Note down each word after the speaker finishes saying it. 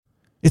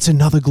It's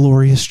another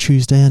glorious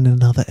Tuesday and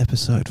another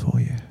episode for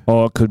you.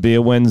 Or it could be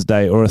a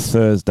Wednesday or a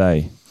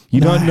Thursday. You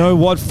don't know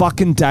what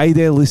fucking day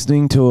they're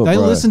listening to it, They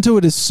bro. listen to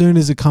it as soon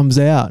as it comes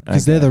out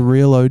because they're the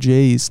real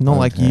OGs, not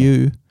like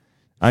you.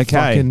 Okay.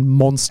 Fucking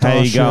monster How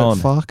you shirt going?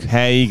 fuck.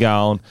 How you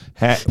going?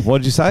 What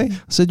did you say? I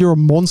said you're a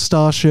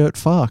monster shirt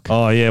fuck.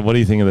 Oh, yeah. What do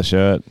you think of the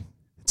shirt?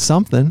 It's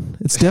something.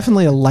 It's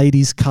definitely a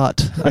lady's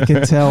cut. I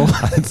can tell.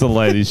 It's a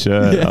lady's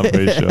shirt, I'm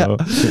pretty sure.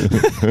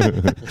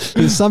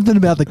 There's something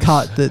about the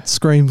cut that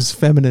screams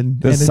feminine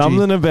There's energy.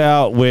 something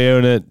about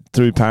wearing it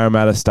through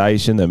Parramatta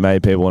Station that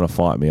made people want to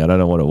fight me. I don't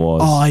know what it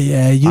was. Oh,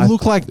 yeah. You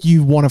look like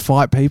you want to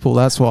fight people.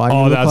 That's why.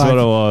 That's what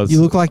it was.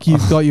 You look like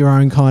you've got your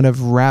own kind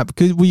of rap.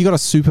 Well, you got a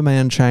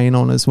Superman chain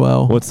on as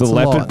well. What's the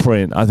leopard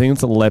print? I think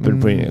it's a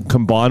leopard print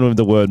combined with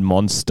the word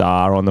monster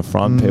on the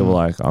front. People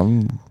are like,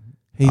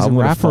 He's I'm a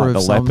gonna rapper fight of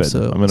the some leopard.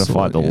 sort. I'm going to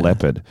fight the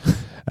leopard.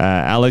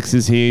 Alex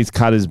is here. He's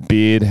cut his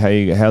beard.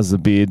 How's the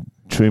beard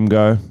trim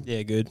go?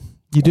 Yeah, good.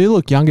 You do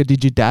look younger.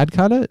 Did your dad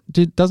cut it?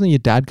 Doesn't your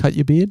dad cut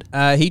your beard?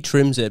 He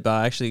trims it, but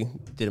I actually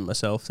did it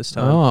myself this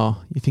time. Oh,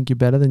 you think you're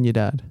better than your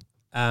dad?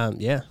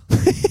 Yeah.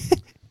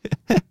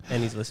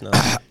 And he's listening.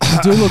 You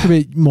do look a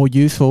bit more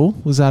youthful.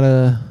 Was that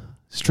a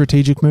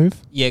strategic move?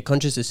 Yeah,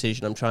 conscious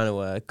decision. I'm trying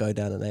to go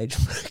down an age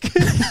bracket.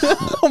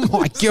 Oh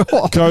my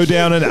god! Go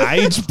down an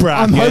age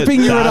bracket. I'm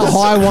hoping you're at a That's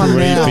high one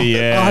now. creepy,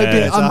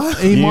 yeah.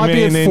 He might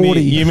be at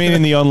 40. You mean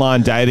in the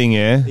online dating,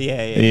 yeah?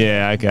 Yeah.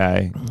 Yeah,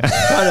 okay.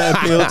 Trying to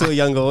appeal to a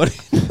younger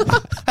audience.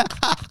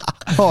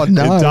 Oh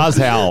no! It does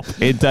help.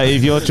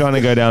 If you're trying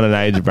to go down an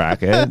age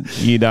bracket,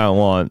 you don't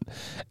want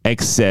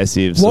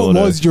excessive What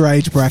was your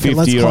age bracket?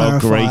 Let's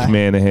 50-year-old clarify. Greek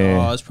man hair.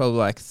 I was probably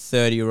like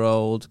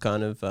 30-year-old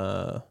kind of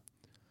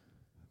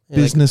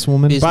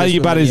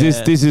Businesswoman. But is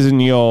this isn't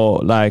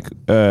your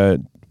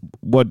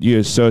what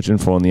you're searching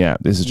for on the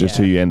app. This is just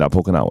who you end up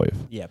hooking up with.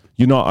 Yep.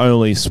 You're not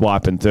only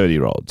swiping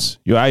 30-year-olds.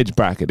 Your age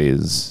bracket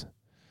is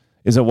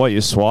it what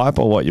you swipe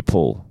or what you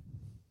pull?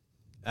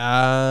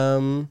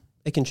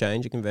 It can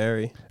change. It can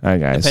vary.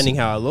 Okay. Depending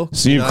how I look.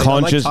 So you've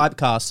I'm like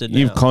typecasted now.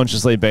 You've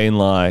consciously been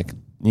like,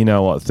 you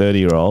know what,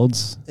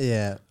 30-year-olds?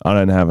 Yeah. I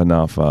don't have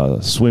enough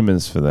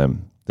swimmers for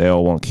them. They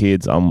all want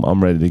kids.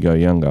 I'm ready to go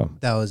younger.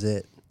 That was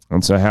it.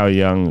 And so how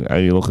young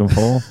are you looking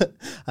for?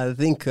 I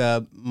think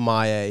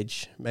my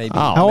age, maybe.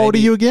 Oh. How old are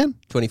you again?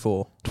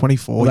 24.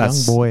 24, young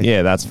boy.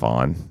 Yeah, that's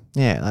fine.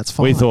 Yeah, that's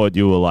fine. We thought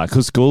you were like,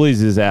 because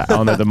Schoolies is out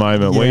on at the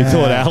moment. We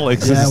thought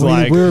Alex is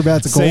we were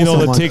about to call seeing all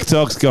someone. the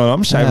TikToks going,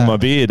 I'm shaving my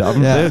beard.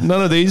 None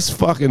of these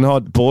fucking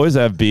hot boys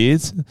have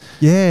beards.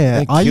 Yeah.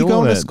 They're Are you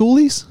killing going to it.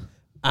 Schoolies?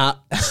 I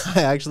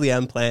actually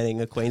am planning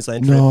a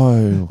Queensland trip.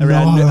 No.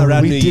 Around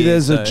we New did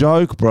Year's, as a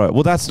joke, bro.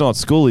 Well, that's not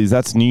Schoolies.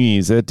 That's New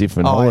Year's. They're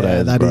different holidays,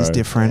 yeah, that bro. is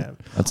different. Yeah.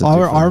 That's a I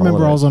different remember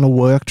holiday. I was on a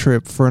work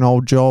trip for an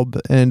old job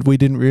and we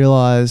didn't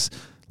realise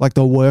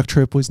the work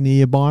trip was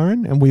near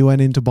Byron and we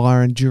went into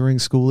Byron during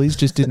Schoolies,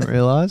 just didn't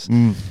realise.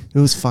 It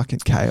was fucking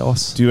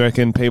chaos. Do you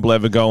reckon people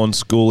ever go on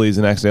Schoolies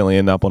and accidentally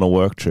end up on a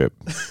work trip?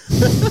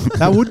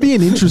 That would be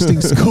an interesting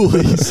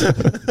Schoolies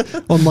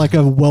on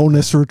a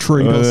wellness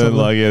retreat or something.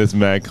 This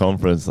mad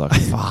conference.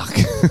 Fuck.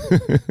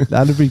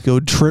 That'd be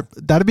good.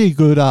 That'd be a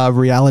good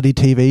reality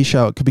TV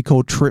show. It could be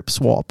called Trip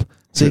Swap.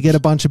 So you get a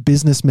bunch of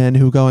businessmen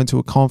who go into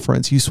a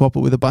conference, you swap it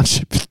with a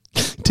bunch of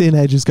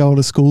teenagers going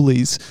to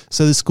Schoolies.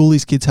 So the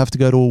Schoolies kids have to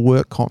go to a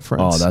work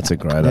conference. Oh, that's a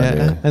great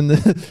idea. And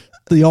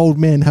the old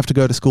men have to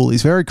go to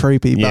Schoolies. Very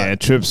creepy. Yeah,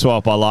 Trip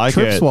Swap. I like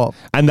it. Trip Swap.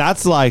 And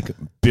that's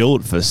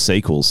built for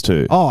sequels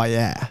too. Oh,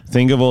 yeah.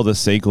 Think of all the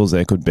sequels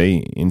there could be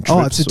in Trip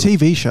Oh, it's a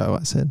TV show,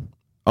 I said.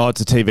 Oh,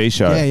 it's a TV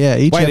show. Yeah.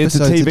 Each Wait, it's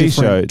a episode's TV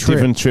show. different trip.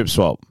 Different Trip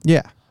Swap.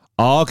 Yeah.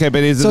 Oh, okay,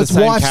 but is it So the it's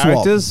same wife swap.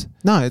 characters?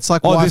 No, it's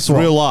like Oh, wife this is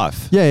swap. real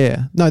life.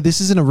 Yeah. No, this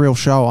isn't a real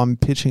show. I'm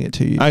pitching it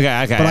to you.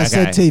 Okay. But I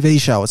said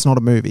TV show. It's not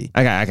a movie.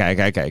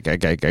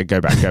 Okay.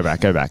 Go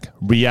back.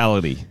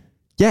 Reality.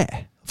 Yeah,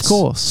 of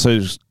course.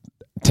 So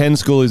 10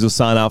 Schoolies will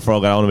sign up for, I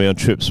want to be on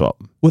Trip Swap.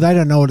 Well, they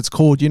don't know what it's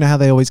called. You know how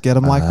they always get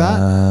them like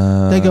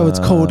that? They go, it's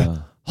called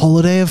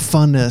Holiday of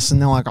Funness.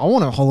 And they're like, I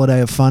want a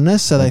holiday of funness.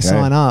 So they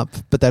sign up,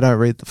 but they don't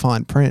read the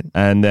fine print.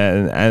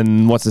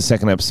 And what's the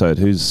second episode?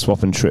 Who's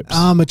swapping trips?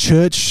 A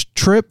church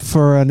trip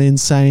for an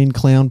insane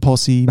clown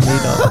posse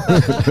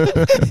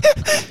meetup.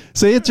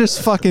 See, it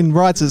just fucking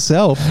writes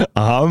itself.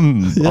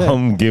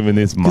 I'm giving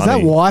this money. Because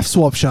that wife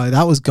swap show,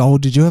 that was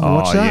gold. Did you ever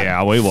watch that?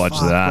 Yeah, we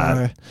watched that.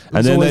 Bro. And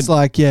It's then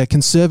always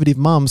conservative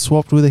mum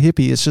swapped with a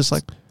hippie. It's just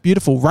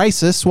beautiful.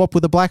 Racist swap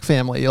with a black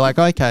family. You're like,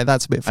 okay,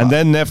 that's a bit fun. And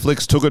then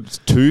Netflix took it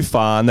too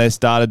far and they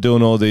started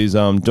doing all these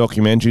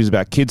documentaries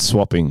about kids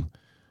swapping,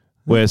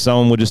 where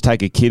someone would just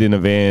take a kid in a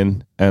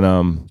van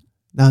and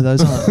no,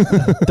 those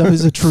aren't.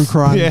 Those are true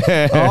crime.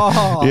 yeah,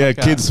 okay.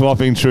 kid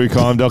swapping true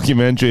crime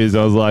documentaries.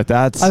 I was like,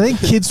 that's. I think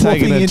kid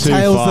swapping taking it too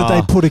entails far.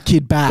 that they put a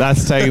kid back.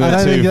 That's taking it I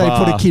don't too think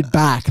far. they put a kid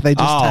back. They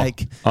just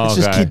take. It's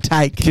just kid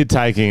take. Kid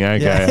taking.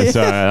 Okay,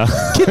 Yeah.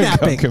 sorry.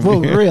 Kidnapping.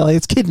 Well, really,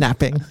 it's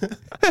kidnapping.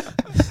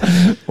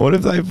 What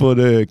if they put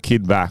a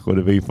kid back? Would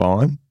it be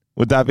fine?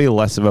 Would that be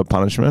less of a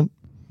punishment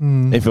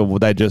if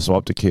they just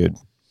swapped a kid?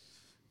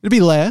 It'd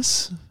be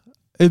less.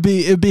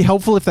 It'd be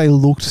helpful if they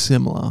looked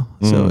similar,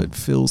 so it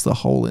fills the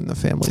hole in the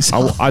family.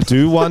 I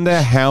do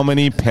wonder how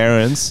many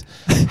parents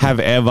have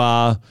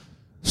ever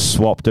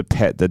swapped a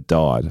pet that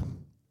died.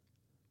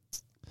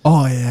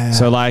 Oh yeah.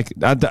 So like,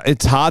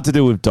 it's hard to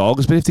do with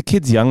dogs, but if the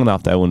kid's young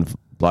enough, they wouldn't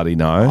bloody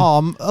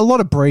know. A lot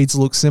of breeds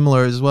look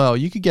similar as well.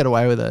 You could get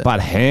away with it. But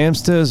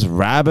hamsters,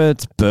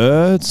 rabbits,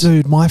 birds.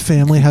 Dude, my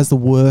family has the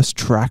worst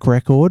track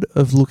record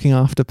of looking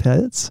after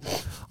pets.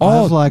 I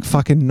have like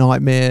fucking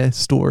nightmare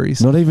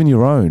stories. Not even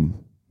your own.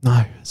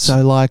 No.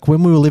 So like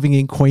when we were living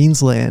in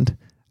Queensland,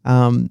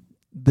 the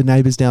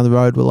neighbours down the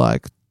road were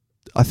like,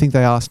 I think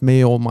they asked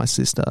me or my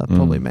sister,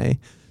 probably me,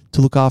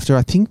 to look after,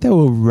 I think they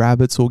were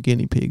rabbits or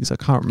guinea pigs. I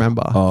can't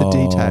remember the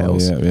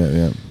details.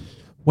 Yeah.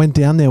 Went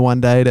down there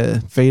one day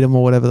to feed them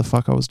or whatever the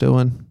fuck I was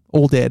doing.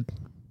 All dead.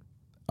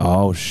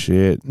 Oh,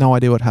 shit. No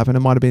idea what happened.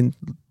 It might have been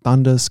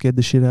thunder scared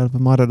the shit out of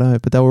them. I don't know.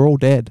 But they were all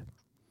dead.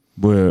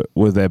 Were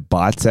there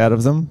bites out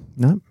of them?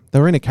 No. They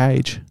were in a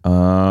cage. Oh.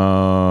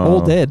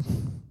 All dead.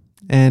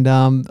 And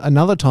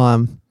another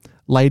time,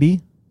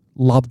 lady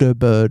loved her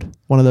bird.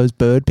 One of those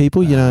bird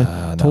people,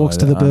 talks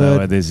to the bird. I know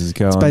where this is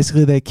going. It's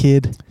basically their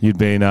kid. You'd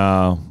been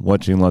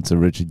watching lots of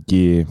Richard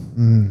Gere.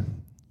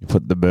 You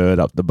put the bird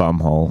up the bum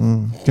hole.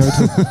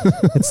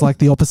 It's like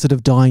the opposite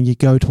of dying. You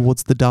go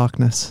towards the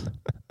darkness.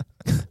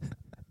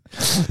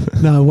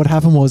 No, what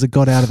happened was it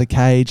got out of the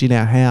cage in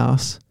our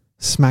house,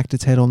 smacked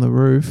its head on the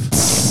roof,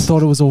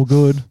 thought it was all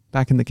good.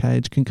 Back in the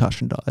cage,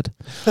 concussion died.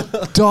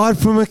 Died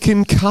from a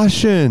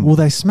concussion. Well,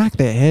 they smack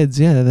their heads,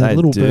 yeah. They're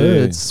little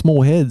birds,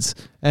 small heads.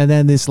 And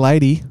then this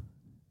lady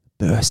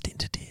burst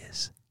into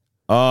tears.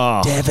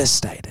 Oh.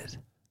 Devastated.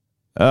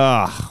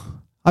 Oh.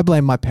 I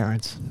blame my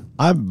parents.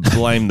 I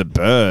blame the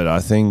bird.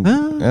 I think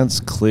that's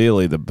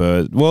clearly the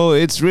bird. Well,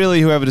 it's really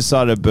whoever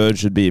decided a bird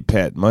should be a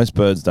pet. Most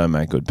birds don't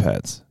make good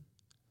pets.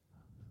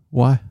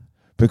 Why?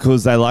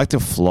 Because they like to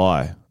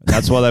fly.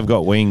 That's why they've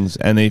got wings.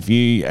 And have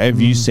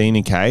you seen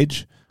a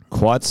cage?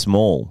 Quite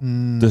small.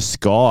 The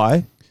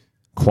sky,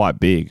 quite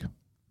big.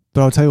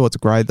 But I'll tell you what's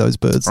great, those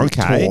birds that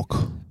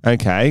talk.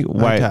 Okay,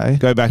 wait. Okay.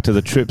 Go back to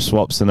the trip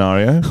swap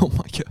scenario. Oh,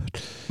 my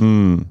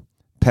God.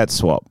 Pet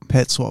swap.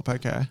 Pet swap,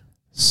 okay.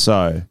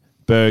 So,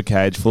 bird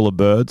cage full of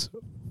birds.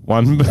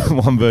 One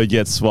bird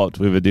gets swapped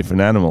with a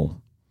different animal.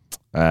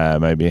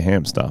 Maybe a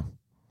hamster.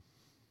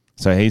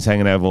 So he's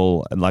hanging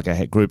over like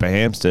a group of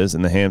hamsters,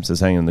 and the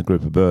hamster's hanging in the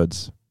group of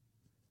birds.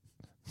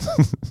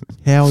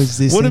 How is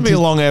this? Wouldn't it be a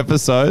long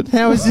episode?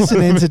 How is this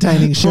an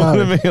entertaining show?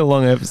 Wouldn't it be a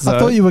long episode? I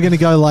thought you were going to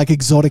go like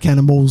exotic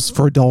animals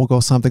for a dog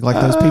or something, like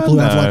those people who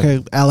have like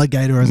an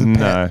alligator as a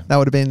pet. That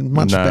would have been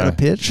much better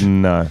pitch.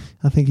 No.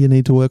 I think you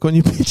need to work on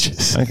your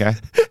pitches. Okay.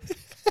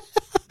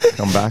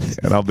 Come back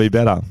and I'll be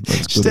better.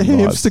 That's just good a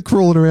hamster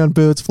crawling around,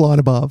 birds flying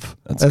above.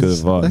 That's good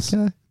advice.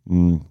 Okay.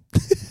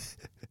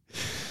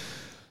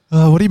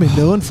 What have you been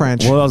doing,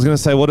 French? Well, I was going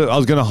to say, I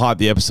was going to hype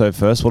the episode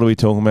first. What are we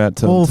talking about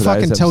today's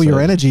fucking episode? Tell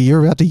your energy.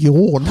 You're about to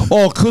yawn.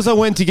 Oh, because I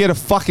went to get a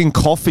fucking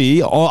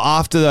coffee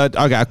after that.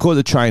 Okay, I caught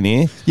the train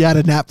here. You had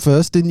a nap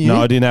first, didn't you?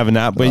 No, I didn't have a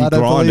nap.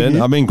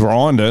 I've been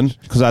grinding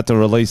because I had to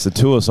release the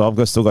tour, so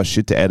I've still got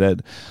shit to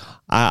edit.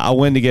 I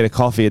went to get a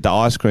coffee at the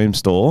ice cream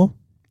store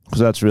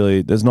because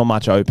there's not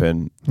much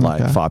open,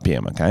 5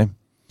 p.m., okay?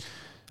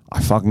 I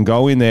fucking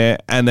go in there,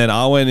 and then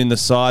I went in the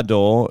side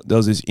door. There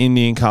was this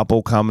Indian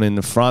couple coming in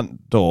the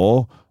front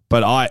door,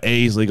 but I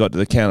easily got to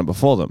the counter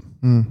before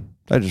them.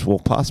 They just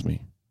walked past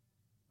me.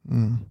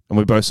 And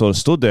we both sort of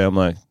stood there. I'm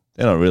like,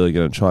 they're not really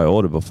going to try to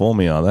order before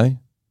me, are they?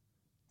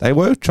 They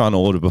were trying to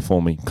order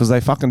before me because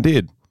they fucking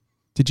did.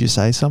 Did you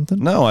say something?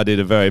 No, I did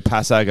a very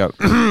passe go,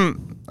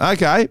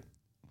 okay.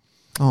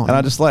 Oh, and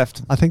I just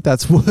left. I think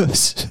that's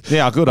worse.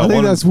 Yeah, good. I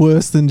think that's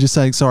worse than just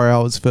saying, sorry, I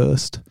was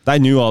first. They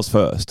knew I was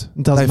first.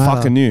 It doesn't matter.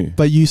 Fucking knew.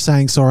 But you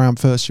saying, sorry, I'm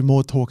first, you're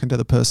more talking to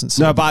the person.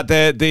 No, but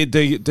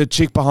the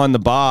chick behind the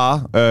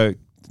bar,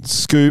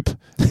 Scoop,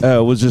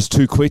 was just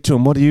too quick to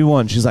him. What do you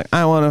want? She's like,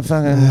 I want a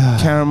fucking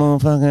caramel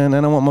fucking, and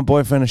I want my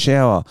boyfriend a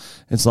shower.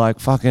 It's like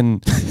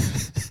fucking...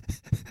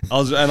 I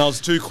was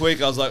too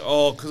quick. I was like,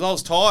 because I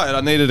was tired.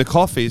 I needed a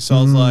coffee. So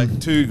I was like,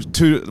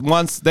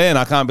 once then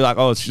I can't be like,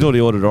 she's already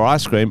ordered her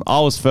ice cream. I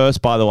was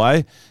first, by the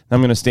way.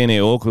 I'm going to stand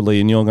here awkwardly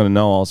and you're going to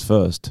know I was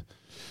first.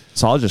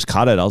 So I'll just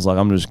cut it. I was like,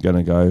 I'm just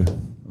going to go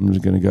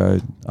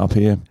up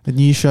here. And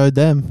you showed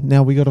them.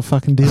 Now we got to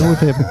fucking deal with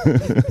him.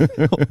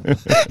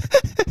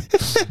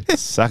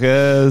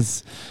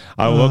 Suckers.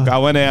 I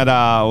went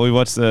out. We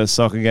watched the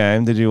soccer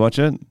game. Did you watch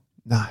it?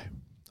 No, I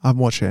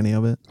haven't watched any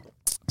of it.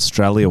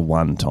 Australia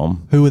won,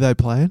 Tom. Who were they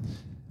playing?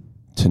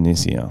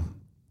 Tunisia.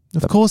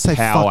 Of course they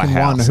fucking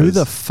won. Who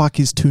the fuck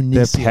is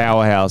Tunisia? They're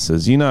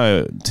powerhouses. You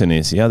know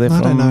Tunisia. They're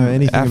from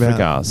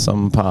Africa,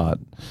 some part.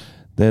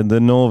 They're the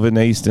northern,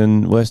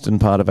 eastern, western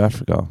part of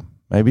Africa.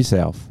 Maybe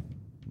south.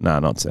 No,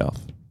 not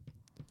south.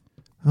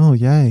 Oh,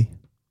 yay.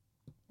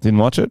 Didn't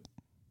watch it?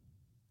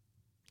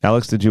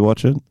 Alex, did you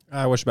watch it?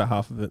 I watched about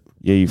half of it.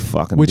 Yeah, you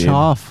fucking Which did.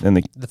 half? And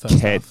the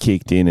cat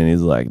kicked in and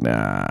he's like,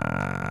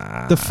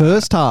 nah. The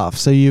first half.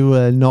 So you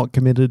were not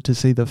committed to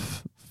see the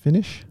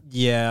finish?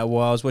 Yeah,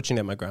 well, I was watching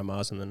at my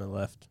grandma's and then I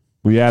left.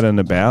 Were you out and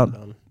about?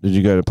 Did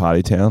you go to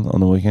Party Town on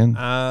the weekend?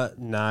 No,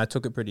 I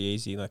took it pretty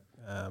easy. Like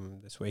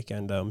this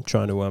weekend, I'm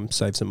trying to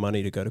save some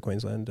money to go to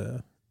Queensland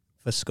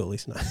for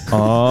Schoolies. No.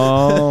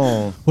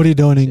 Oh. What are you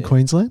doing in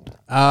Queensland?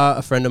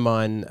 A friend of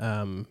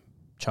mine,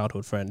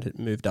 childhood friend, had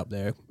moved up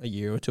there a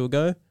year or two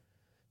ago.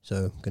 So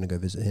I'm going to go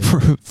visit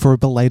him. For a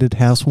belated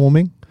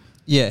housewarming?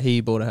 Yeah, he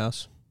bought a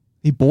house.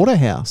 He bought a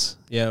house?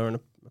 Yeah, or an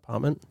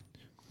apartment.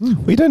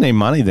 We don't need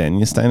money then.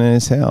 You're staying in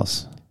his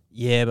house.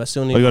 Yeah, but I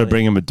still need We got to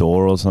bring him a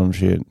door or some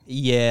shit.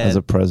 Yeah. As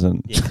a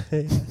present.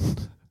 Yeah.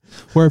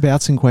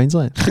 Whereabouts in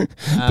Queensland?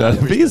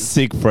 That'd be a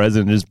sick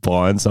present, just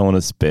buying someone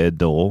a spare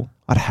door.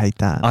 I'd hate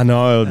that. I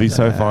know, it would be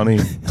so funny.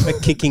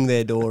 Like kicking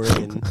their door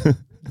in.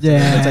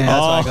 Yeah. It's like,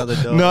 that's why I got the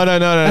door. No.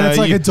 And it's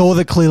like a door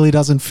that clearly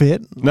doesn't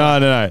fit.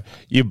 No.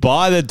 You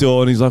buy the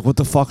door and he's like, what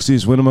the fuck's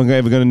this? When am I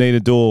ever going to need a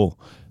door?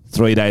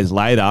 3 days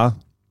later,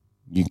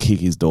 you kick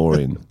his door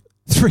in.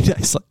 3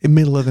 days, like, in the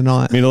middle of the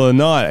night. Middle of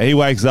the night, he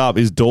wakes up,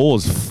 his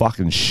door's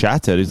fucking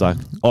shattered. He's like,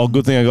 oh,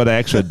 good thing I got an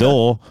extra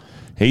door.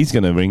 He's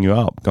going to ring you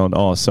up, going,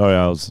 oh, sorry,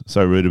 I was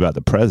so rude about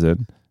the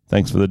present.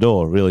 Thanks for the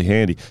door. Really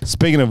handy.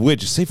 Speaking of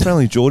which, see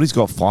Friendly Geordie's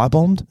got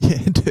firebombed? Yeah,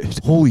 dude.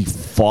 Holy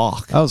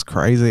fuck. That was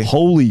crazy.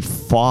 Holy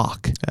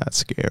fuck. That's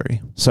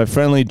scary. So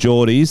Friendly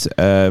Geordie's,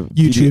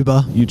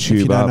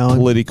 YouTuber,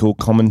 political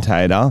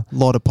commentator. A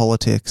lot of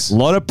politics. A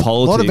lot of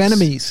politics. A lot of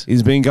enemies.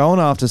 He's been going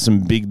after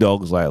some big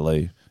dogs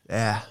lately.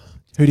 Yeah.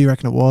 Who do you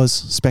reckon it was?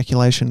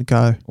 Speculation,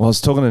 go. Well, I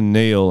was talking to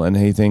Neil and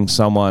he thinks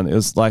it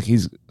was like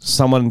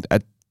someone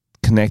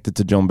connected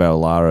to John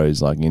Barilaro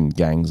is like in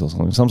gangs or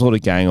something. Some sort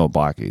of gang or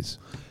bikies.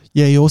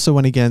 Yeah, he also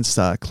went against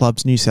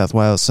Clubs New South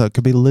Wales, so it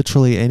could be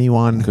literally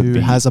anyone who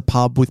has a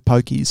pub with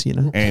pokies, you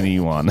know?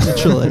 Anyone.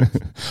 Literally.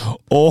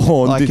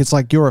 It's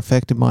like you're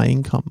affecting my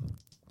income.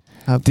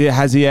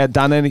 Has he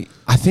done any...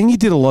 I think he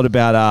did a lot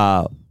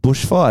about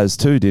bushfires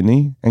too, didn't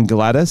he? And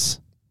Gladys?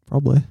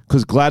 Probably.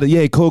 Because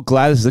he called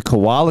Gladys the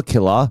koala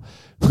killer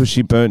because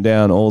she burnt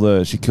down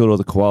she killed all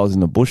the koalas in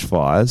the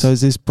bushfires. So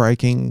is this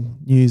breaking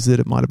news that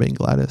it might have been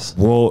Gladys?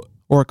 Well...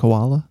 Or a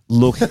koala?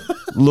 Look...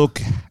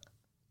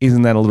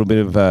 Isn't that a little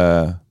bit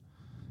of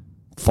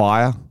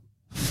fire?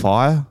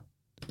 Fire?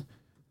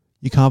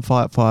 You can't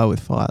fight fire with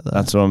fire, though.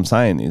 That's what I'm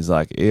saying. Is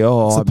like,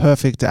 it's a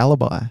perfect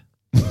alibi.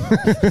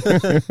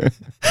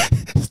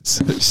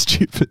 So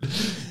stupid.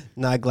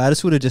 Nah,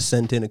 Gladys would have just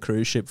sent in a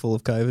cruise ship full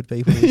of COVID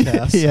people in his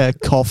house. Yeah,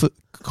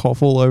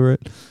 cough all over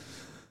it.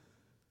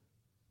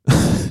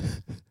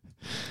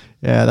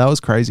 Yeah, that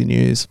was crazy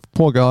news.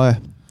 Poor guy.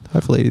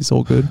 Hopefully he's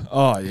all good.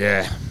 Oh,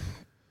 yeah.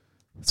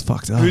 It's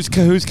fucked up. Who's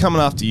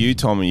coming after you,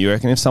 Tommy? You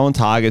reckon if someone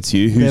targets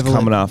you, who's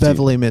coming after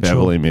Beverly you? Mitchell.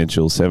 Beverly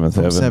Mitchell, Seventh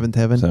Heaven. Seventh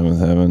Heaven. Seventh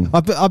Heaven.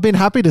 I've been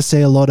happy to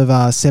see a lot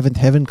of Seventh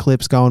Heaven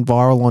clips going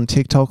viral on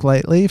TikTok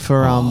lately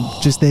for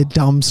just their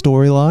dumb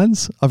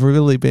storylines. I've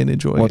really been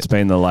enjoying What's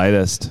been the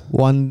latest?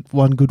 One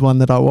good one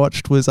that I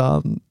watched was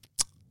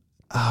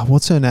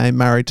what's her name?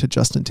 Married to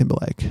Justin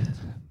Timberlake.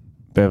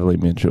 Beverly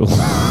Mitchell.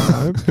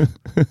 No,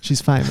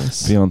 she's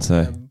famous.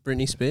 Beyonce.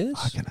 Britney Spears.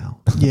 Fucking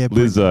hell. Yeah,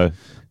 Lizzo.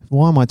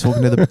 Why am I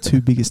talking to the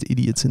two biggest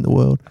idiots in the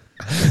world?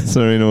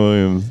 Serena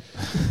Williams.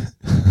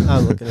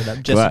 I'm looking it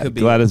up. Jessica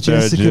Biel. Gladys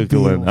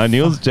Berejiklian. I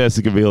knew it was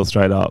Jessica Biel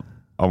straight up.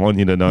 I want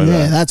you to know that.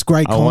 Yeah, that's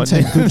great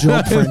content. Good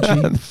job,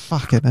 Frenchie.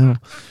 Fucking hell.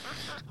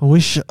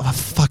 I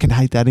fucking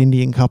hate that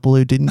Indian couple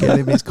who didn't get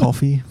him his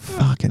coffee.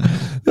 Fucking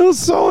hell. It was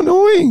so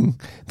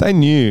annoying. They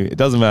knew. It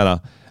doesn't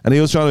matter. And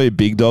he was trying to be a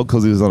big dog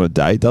because he was on a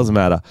date. Doesn't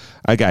matter.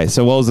 Okay,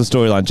 so what was the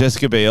storyline?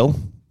 Jessica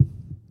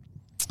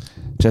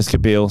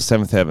Biel,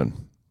 Seventh Heaven.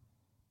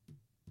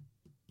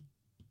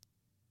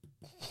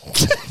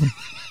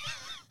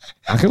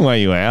 I can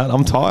weigh you out.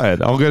 I'm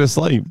tired. I'll go to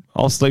sleep.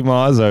 I'll sleep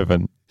my eyes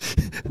open.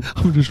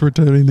 I'm just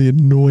returning the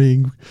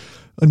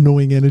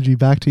annoying energy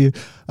back to you.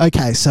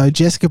 Okay, so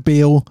Jessica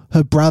Biel,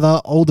 her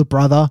older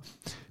brother,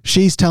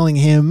 she's telling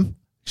him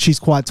she's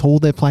quite tall.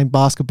 They're playing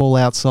basketball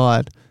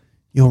outside.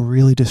 You're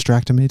really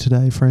distracting me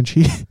today,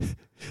 Frenchie.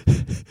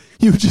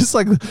 You were just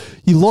like,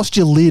 you lost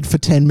your lid for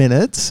 10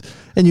 minutes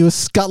and you were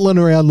scuttling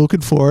around looking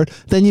for it.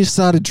 Then you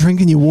started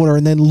drinking your water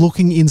and then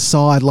looking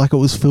inside like it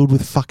was filled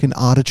with fucking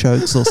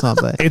artichokes or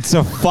something. It's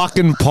a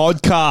fucking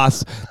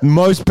podcast.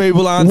 Most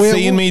people aren't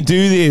seeing me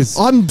do this.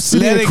 I'm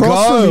sitting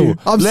across from you.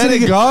 Let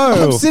it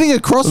go. I'm sitting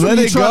across from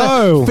you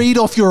trying to feed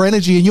off your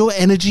energy, and your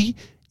energy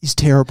is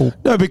terrible.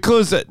 No,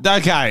 because,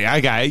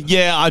 okay.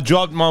 Yeah, I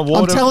dropped my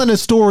water. I'm telling a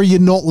story,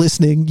 you're not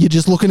listening. You're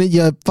just looking at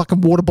your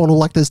fucking water bottle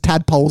like there's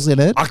tadpoles in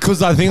it.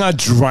 Because I think I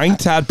drank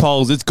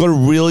tadpoles. It's got a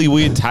really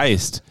weird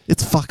taste.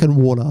 It's fucking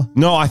water.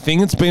 No, I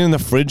think it's been in the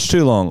fridge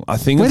too long. I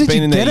think it's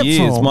been in there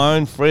years. It's my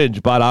own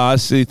fridge, but I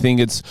actually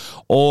think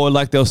or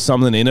like there was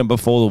something in it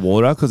before the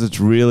water because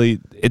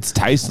it's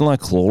tasting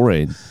like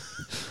chlorine.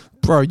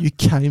 Bro, you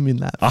came in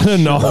that. I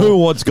don't know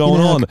what's going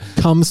on.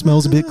 Cum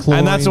smells a bit chlorine.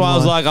 And that's why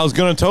I was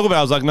going to talk about it.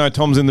 I was like, no,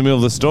 Tom's in the middle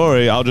of the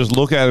story. I'll just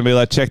look at it and be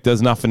like, check,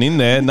 there's nothing in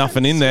there,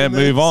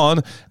 move on.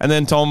 And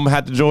then Tom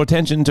had to draw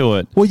attention to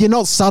it. Well, you're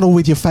not subtle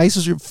with your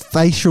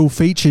facial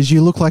features.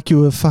 You look like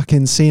you were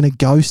fucking seeing a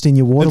ghost in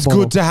your water bottle.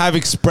 It's good to have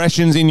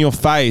expressions in your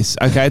face,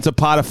 okay? It's a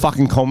part of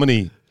fucking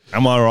comedy.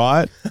 Am I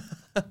right?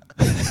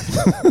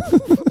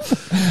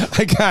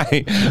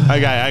 Okay.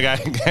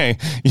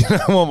 You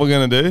know what we're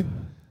going to do?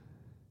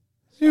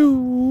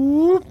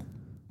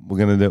 We're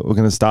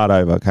gonna start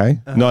over, okay?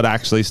 Not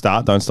actually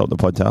start. Don't stop the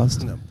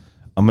podcast. No.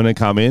 I'm gonna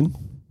come in,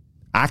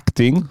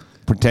 acting,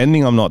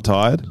 pretending I'm not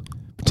tired,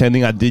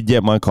 pretending I did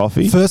get my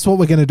coffee. First, what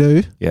we're gonna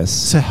do,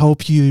 yes, to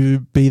help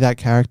you be that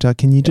character,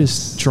 can you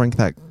just drink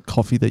that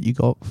coffee that you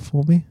got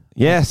for me?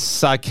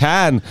 Yes, I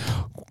can.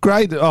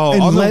 Great. Oh,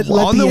 and let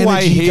the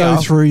way here, go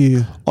through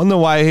you. On the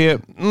way here,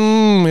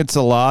 it's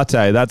a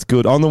latte. That's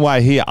good. On the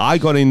way here, I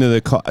got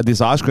into this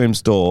ice cream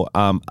store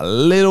a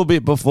little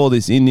bit before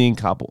this Indian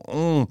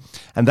couple,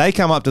 and they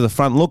come up to the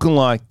front looking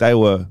like they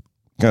were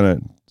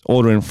going to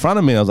order in front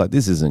of me. I was like,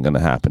 this isn't going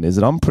to happen, is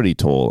it? I'm pretty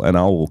tall, and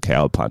I will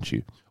cow punch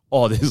you.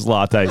 Oh, this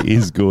latte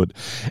is good.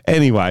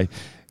 Anyway,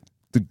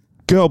 the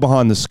girl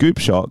behind the scoop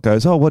shop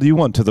goes, oh, what do you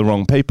want? To the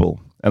wrong people.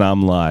 And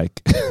I'm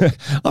like,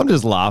 I'm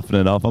just laughing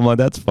it off. I'm like,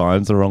 that's fine.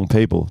 It's the wrong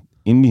people.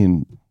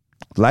 Indian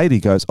lady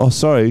goes, oh,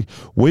 sorry.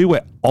 We were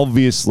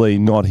obviously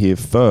not here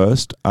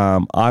first.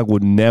 I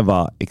would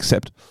never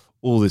accept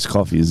all this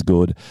coffee is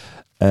good,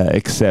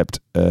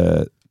 except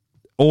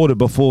order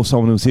before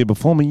someone who was here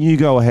before me. You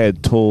go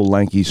ahead, tall,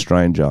 lanky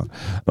stranger.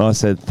 And I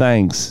said,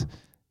 thanks.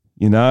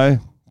 You know,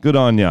 good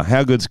on you.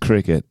 How good's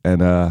cricket?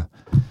 And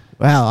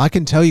wow, I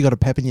can tell you got a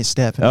pep in your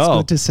step. It's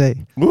good to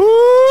see. Woo!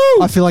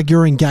 I feel like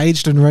you're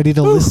engaged and ready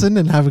to listen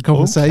and have a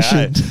conversation.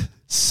 Okay.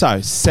 So,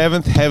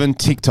 Seventh Heaven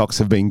TikToks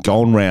have been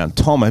going round.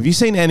 Tom, have you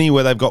seen any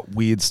where they've got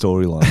weird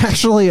storylines?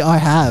 Actually, I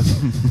have.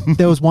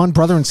 There was one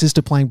brother and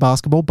sister playing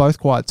basketball, both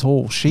quite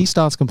tall. She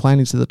starts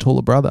complaining to the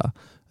taller brother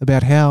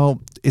about how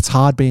it's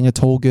hard being a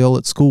tall girl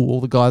at school. All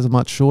the guys are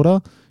much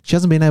shorter. She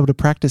hasn't been able to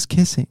practice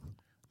kissing.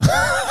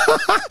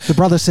 The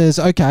brother says,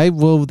 okay,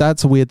 well,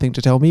 that's a weird thing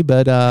to tell me,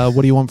 but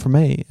what do you want from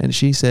me? And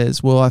she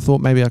says, well, I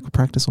thought maybe I could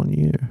practice on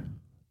you.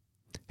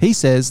 He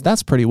says,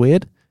 that's pretty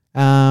weird.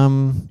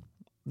 No.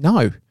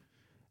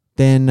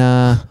 Then,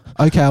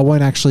 okay, I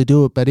won't actually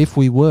do it, but if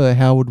we were,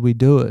 how would we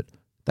do it?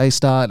 They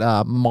start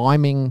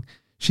miming.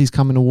 She's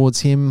coming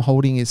towards him,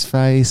 holding his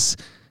face.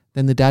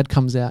 Then the dad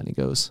comes out and he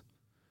goes,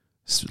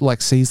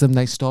 like, sees them.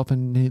 They stop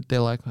and they're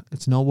like,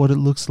 it's not what it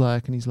looks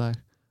like. And he's like,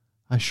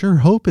 I sure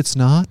hope it's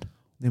not.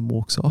 Then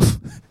walks off.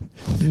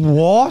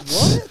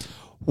 What?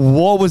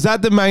 What was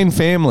that? The main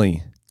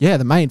family? Yeah,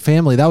 the main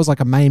family. That was like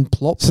a main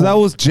plot. So that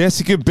was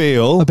Jessica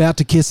Biel about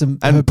to kiss him,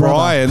 and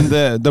Brian,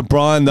 the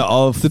Brian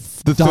of the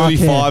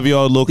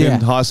 35-year-old looking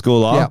high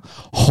schooler. Yeah.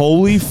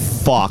 Holy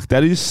fuck,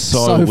 that is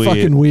so weird.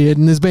 Fucking weird.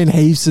 And there's been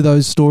heaps of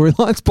those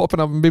storylines popping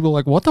up, and people are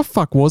like, "What the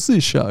fuck was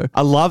this show?"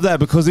 I love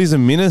that because he's a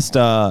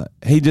minister.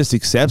 He just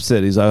accepts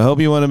it. He's like, "I hope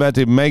you weren't about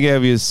to make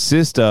out with your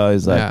sister."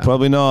 He's like,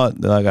 "Probably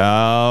not." They're like,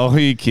 "Oh,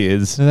 you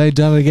kids." And they've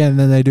done it again. And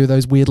then they do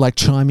those weird like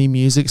chimey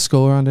music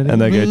score underneath,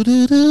 and they go,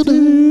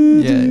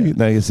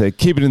 They said,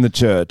 keep it in the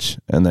church.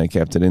 And they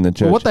kept it in the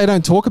church. Well, what they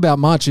don't talk about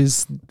much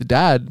is the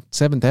dad,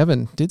 Seventh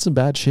Heaven, did some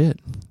bad shit.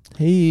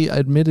 He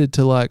admitted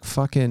to like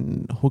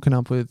fucking hooking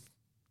up with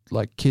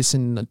like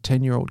kissing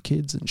 10-year-old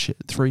kids and shit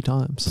 3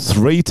 times.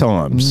 3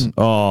 times?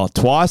 Oh,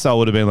 twice I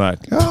would have been like,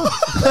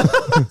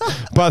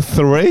 oh. But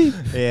 3?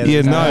 Yeah,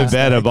 you're no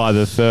better by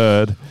the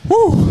 3rd.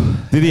 Woo.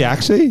 Did he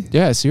actually?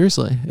 Yeah,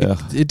 seriously. Yeah.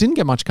 It didn't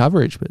get much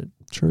coverage, but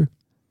true.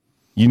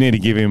 You need to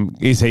give him,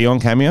 is he on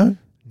Cameo?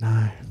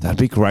 No. That'd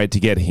be great to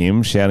get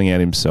him shouting at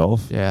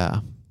himself. Yeah.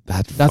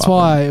 That's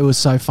why it was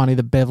so funny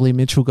that Beverly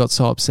Mitchell got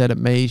so upset at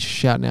me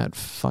shouting at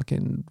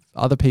fucking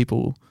other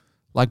people,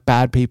 like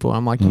bad people.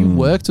 I'm like, you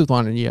worked with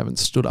one and you haven't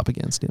stood up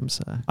against him.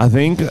 So I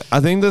think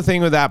the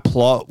thing with that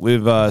plot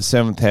with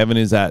Seventh Heaven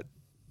is that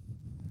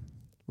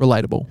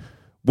relatable.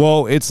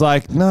 Well, it's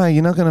like, no,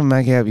 you're not going to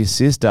make out with your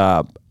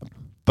sister.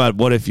 But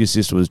what if your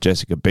sister was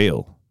Jessica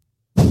Biel?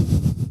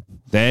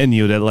 Then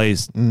you'd at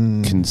least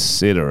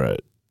consider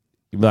it.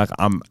 You'd be like,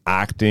 I'm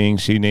acting.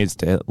 She needs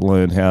to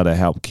learn how to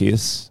help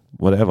kiss,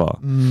 whatever.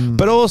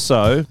 But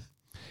also,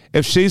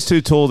 if she's too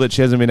tall that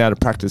she hasn't been able to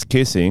practice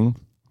kissing,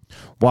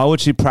 why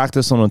would she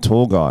practice on a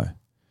tall guy?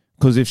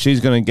 Because if she's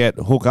going to get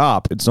hook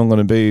up, it's going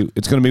to be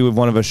with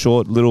one of her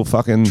short little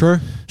fucking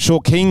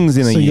short kings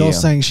in a year. So you're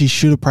saying she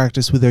should have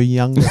practiced with her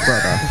younger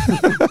brother?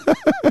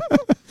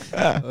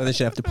 Well, they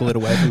should have to pull it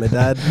away from her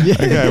dad. Yeah.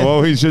 Okay,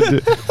 well, we should do.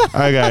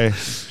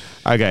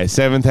 Okay,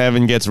 Seventh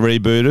Heaven gets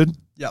rebooted.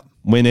 Yep.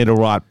 We need to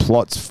write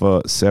plots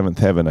for Seventh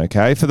Heaven,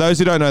 okay? For those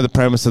who don't know the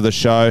premise of the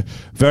show,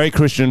 very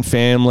Christian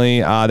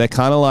family. They're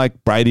kind of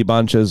like Brady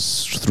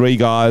Bunches, 3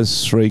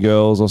 guys, 3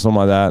 girls or something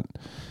like that.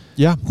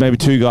 Yeah. Maybe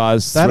 2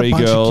 guys, 3 girls.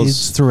 Bunch of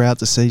kids throughout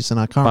the season.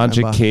 I can't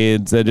remember. Bunch of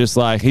kids. They're just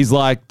like, he's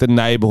like the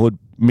neighborhood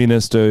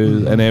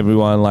ministers and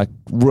everyone, like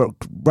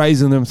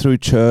raising them through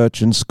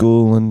church and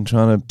school and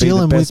trying to be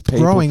dealing the best with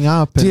people. growing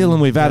up,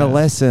 dealing with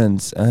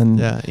adolescence and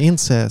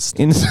incest.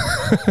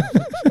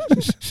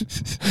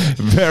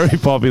 Very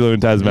popular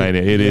in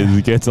Tasmania. It is.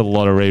 It gets a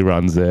lot of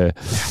reruns there.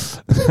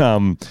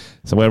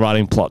 So we're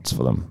writing plots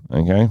for them.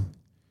 Okay,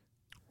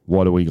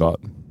 what do we got?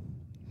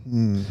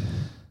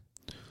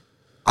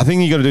 I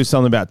think you got to do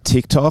something about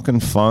TikTok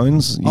and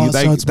phones. So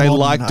it's they modern.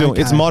 like doing.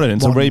 Okay. It's modern.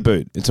 It's Modern. a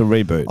reboot. It's a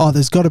reboot. Oh,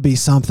 there's got to be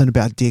something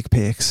about dick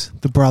pics.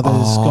 The brothers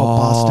got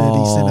busted.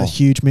 He sent a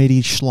huge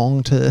meaty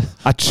schlong to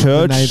A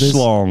church neighbours.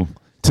 schlong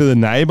to the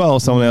neighbor or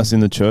someone else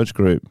in the church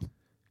group.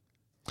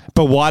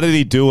 But why did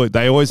he do it?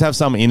 They always have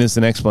some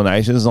innocent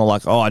explanations. It's not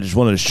like, I just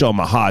wanted to show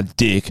my hard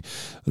dick.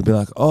 It'd be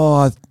like,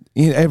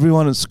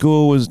 everyone at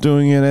school was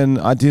doing it and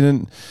I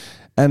didn't,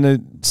 and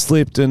it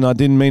slipped and I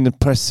didn't mean to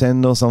press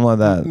send or something like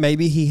that.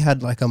 Maybe he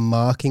had like a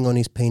marking on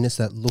his penis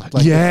that looked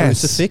like a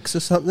crucifix or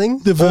something.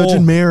 the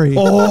Virgin Mary.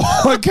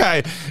 Oh,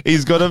 okay.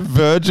 He's got a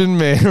Virgin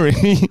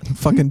Mary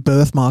Fucking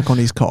birthmark on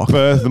his cock.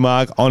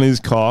 birthmark on his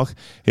cock.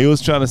 He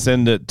was trying to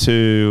send it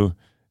to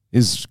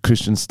his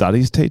Christian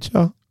studies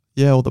teacher.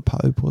 Yeah, or the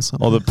Pope or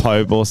something. Or the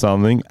Pope or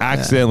something.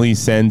 Accidentally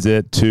sends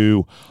it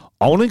to,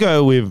 I want to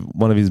go with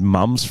one of his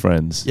mum's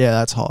friends. Yeah,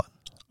 that's hot.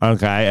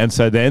 Okay. And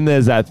so then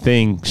there's that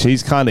thing.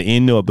 She's kind of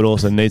into it, but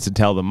also needs to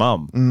tell the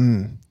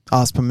mum.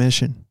 Ask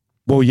permission.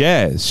 Well,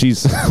 yeah.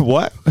 She's,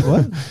 what?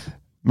 What?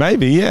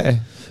 Maybe, yeah.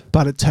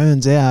 But it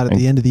turns out at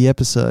the end of the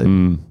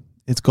episode,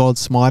 it's God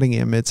smiting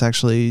him. It's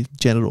actually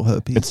genital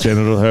herpes. It's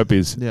genital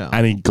herpes. Yeah.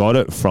 And he got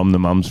it from the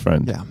mum's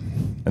friend. Yeah.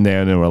 And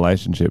they're in a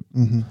relationship.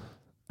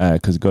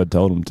 Because God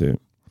told him to.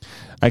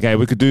 Okay,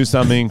 we could do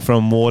something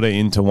from water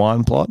into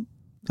wine plot.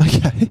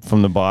 Okay.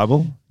 From the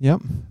Bible.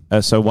 Yep.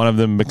 So one of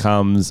them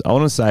becomes, I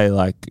want to say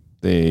like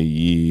the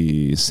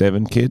year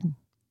 7 kid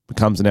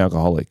becomes an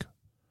alcoholic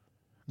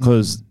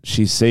because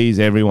she sees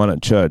everyone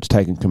at church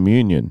taking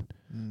communion.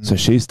 So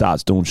she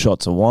starts doing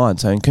shots of wine,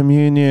 saying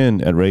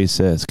communion at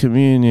recess,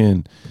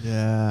 communion.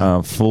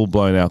 Yeah.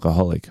 Full-blown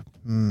alcoholic.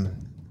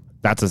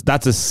 That's a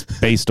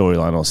B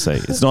storyline or C.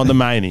 It's not the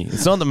mainie.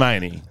 It's not the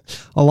mainie.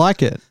 I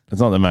like it. It's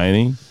not the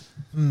mainie.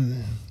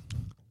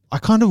 I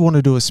kind of want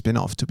to do a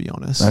spin-off, to be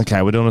honest.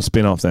 Okay, we're doing a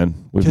spin-off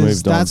then. We've Because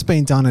moved on. that's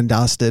been done and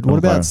dusted. What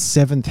about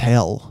Seventh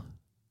Hell?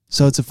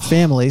 So it's a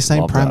family,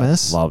 same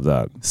premise. Love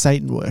that.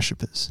 Satan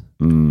worshippers.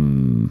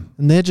 And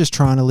they're just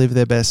trying to live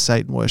their best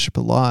Satan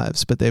worshipper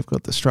lives, but they've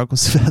got the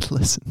struggles of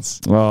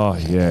adolescence. Oh,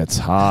 yeah, it's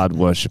hard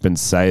worshipping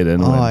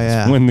Satan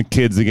Oh, when the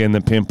kids are getting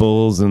the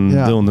pimples and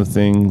doing the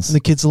things. And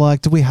the kids are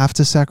like, do we have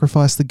to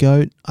sacrifice the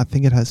goat? I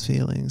think it has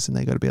feelings. And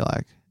they got to be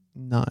like,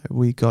 no,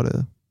 we got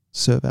to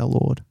serve our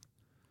Lord.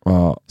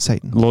 Oh,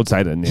 Satan. Lord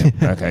Satan, yeah.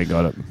 Okay,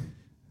 got it.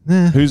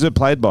 Nah. Who's it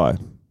played by?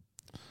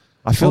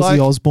 I feel Ozzy like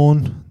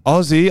Osbourne.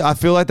 Ozzy, I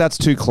feel like that's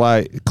too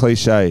cliche.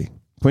 Can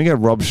we get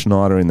Rob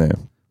Schneider in there?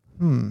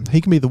 He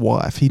can be the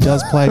wife. He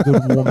does play a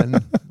good woman.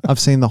 I've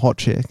seen the hot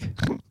chick.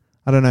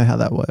 I don't know how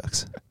that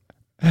works.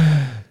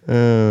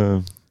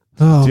 Do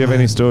you have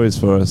any stories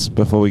for us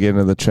before we get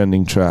into the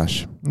trending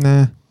trash?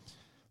 Nah.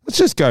 Let's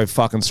just go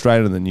fucking straight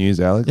into the news,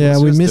 Alex. Yeah,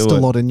 Let's we just missed do a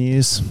it. lot of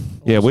news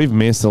Yeah, we've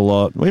missed a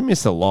lot. We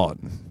missed a lot.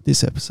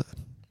 this episode.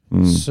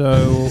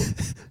 So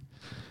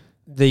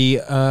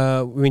we've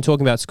been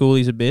talking about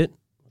Schoolies a bit.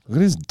 Look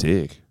at his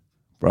dick.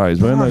 Bro,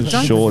 he's wearing those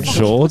short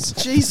shorts.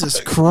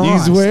 Jesus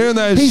Christ. He's wearing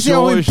those He's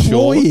our short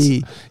employee.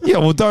 shorts. Yeah,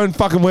 well, don't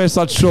fucking wear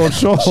such short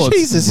shorts.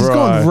 Jesus, he's bro.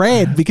 gone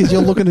red because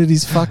you're looking at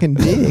his fucking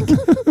dick.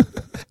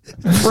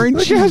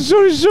 Frenchie. Look how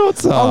short his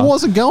shorts are. I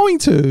wasn't going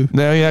to.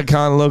 Now you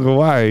can't look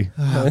away.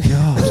 Oh,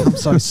 God. I'm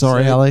so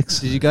sorry, Alex.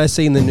 Did you guys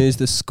see in the news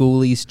the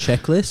Schoolies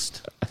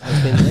checklist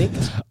has been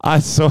leaked? I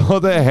saw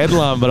the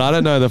headline, but I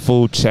don't know the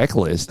full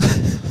checklist.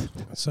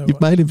 So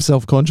You've made him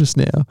self-conscious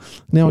now.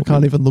 Now I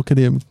can't even look at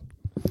him.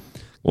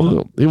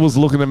 Well, he was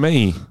looking at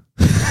me.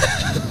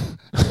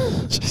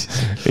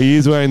 He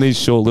is wearing these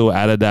short little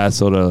Adidas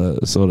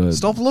sort of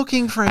Stop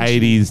looking, Frenchie.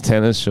 80s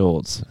tennis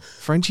shorts.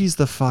 Frenchie's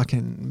the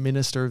fucking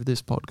minister of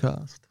this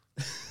podcast.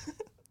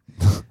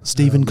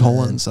 Stephen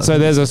Collins. So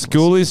there's a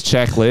Schoolies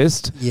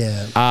checklist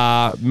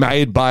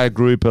made by a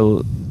group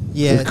of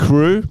a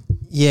crew.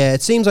 Yeah,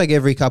 it seems like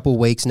every couple of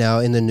weeks now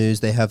in the news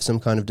they have some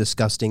kind of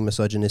disgusting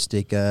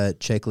misogynistic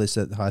checklist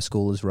that high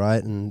schoolers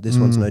write, and this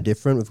one's no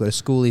different. We've got a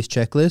Schoolies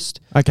checklist.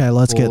 Okay,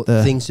 let's get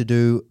the things to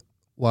do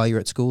while you're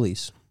at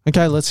Schoolies.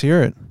 Okay, let's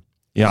hear it.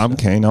 Yeah, I'm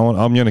keen. I'm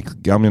gonna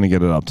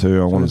get it up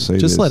too. I want to see.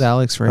 Just this. let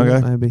Alex read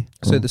it, maybe.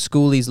 So the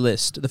Schoolies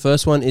list. The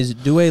first one is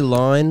do a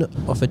line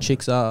off a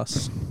chick's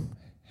ass.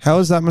 How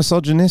is that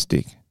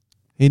misogynistic?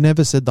 He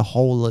never said the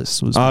whole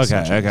list was Okay.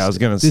 I was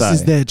gonna say this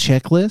is their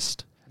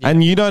checklist.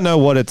 And you don't know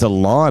what it's a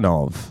line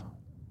of.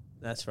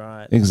 That's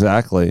right.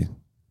 Exactly.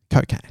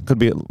 Cocaine. Could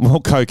be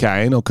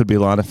cocaine, or could be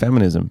a line of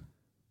feminism.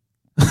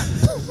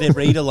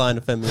 Read a line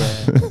of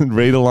feminist.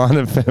 Read a line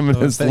of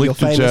feminist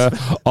literature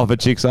of a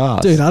chick's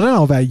ass. Dude, I don't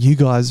know about you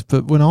guys,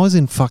 but when I was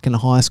in fucking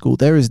high school,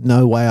 there is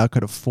no way I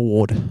could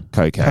afford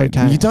cocaine.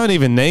 You don't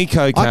even need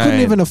cocaine. I couldn't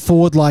even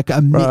afford like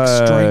a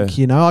mixed drink,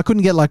 you know? I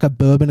couldn't get like a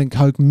bourbon and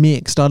Coke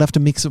mixed. I'd have to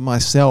mix it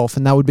myself,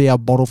 and that would be our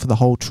bottle for the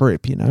whole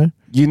trip, you know?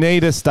 You need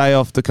to stay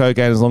off the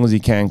cocaine as long as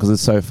you can because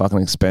it's so fucking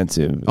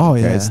expensive. Oh,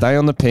 yeah. Stay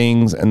on the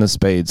pings and the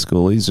speed,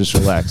 schoolies. Just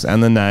relax.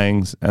 And the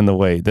nangs and the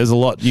weed. There's a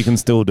lot you can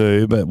still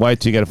do, but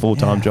wait till you get a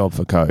full-time job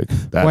for coke.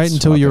 Wait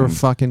until you're a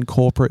fucking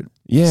corporate.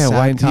 Yeah,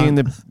 wait until you're in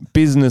the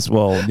business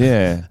world.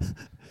 Yeah.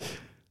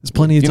 There's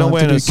plenty of time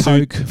to do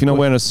coke. If you're not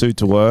wearing a suit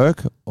to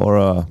work or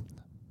a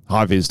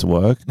high-vis to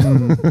work,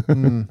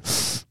 one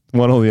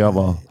or the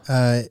other.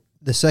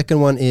 The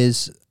second one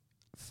is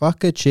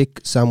fuck a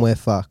chick somewhere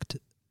fucked.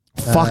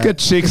 Fuck a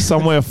chick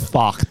somewhere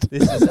fucked.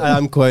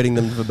 I'm quoting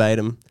them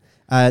verbatim.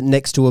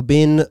 Next to a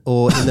bin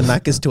or in the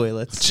Macca's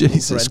toilets.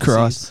 Jesus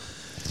Christ.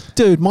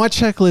 Dude, my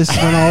checklist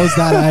when I was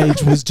that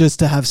age was just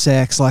to have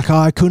sex. Like,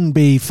 I couldn't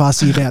be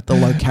fussy about the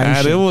location.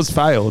 And it was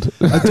failed.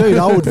 Dude,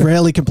 I would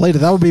rarely complete it.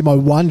 That would be my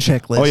one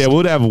checklist. Oh, yeah,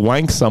 we'd have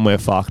wank somewhere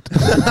fucked.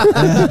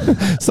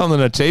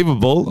 Something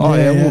achievable. Oh,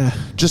 yeah, well,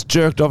 just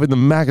jerked off in the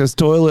Macca's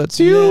toilets.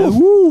 Yeah,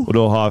 woo. We'd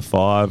all high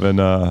five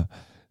and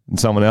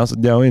someone else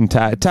would go in,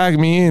 tag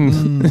me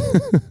in.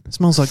 It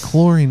smells like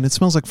chlorine. It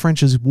smells like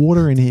French's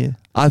water in here.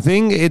 I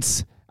think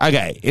it's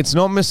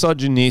not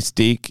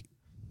misogynistic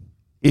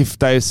if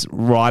they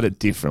write it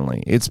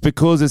differently. It's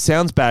because it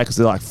sounds bad because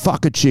they're like,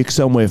 fuck a chick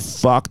somewhere,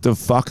 fuck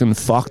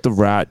the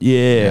rat,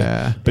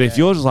 yeah. But if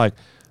you're just like,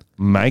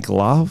 make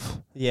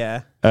love,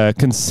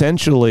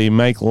 consensually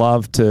make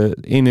love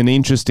in an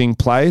interesting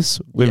place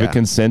with a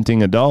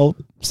consenting adult.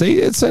 See,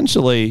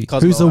 essentially,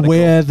 who's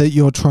aware that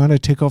you're trying to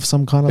tick off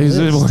some kind of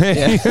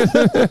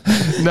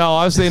list? No,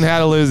 I've seen How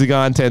to Lose a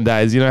Guy in 10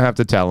 Days. You don't have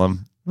to tell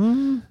him.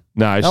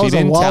 No, she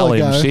didn't tell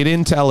him. She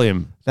didn't tell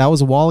him. That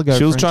was a while ago.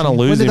 She was trying to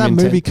lose him. When did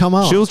that movie come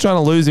up? She was trying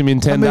to lose him in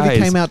 10 days. That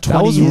movie came out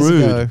 20 years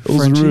ago. It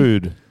was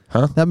rude.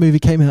 Huh? That movie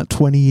came out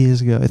 20 years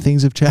ago.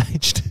 Things have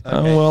changed.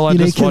 Okay. Well, I you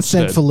just need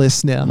consent for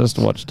lists now. Just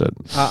watched it.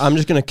 I'm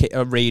just going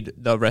to read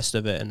the rest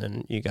of it and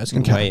then you guys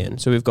can weigh in.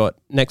 So we've got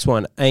next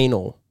one,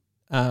 anal.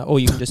 Or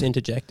you can just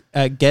interject.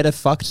 Get a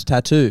fucked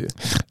tattoo.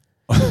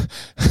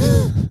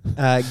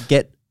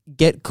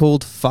 Get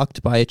called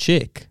fucked by a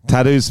chick.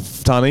 Tattoo's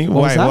funny.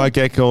 Why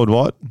get called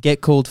what?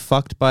 Get called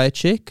fucked by a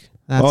chick.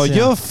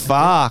 You're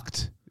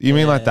fucked. You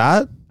mean like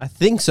that? I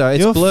think so.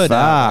 It's you're blurred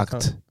fucked.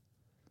 out.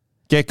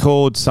 Get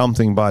called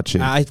something by a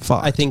chick. I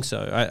think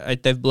so.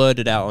 They've blurred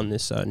it out on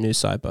this news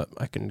site, but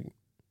I can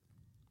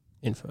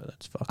infer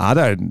that's fucked. I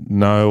don't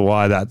know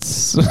why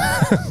that's...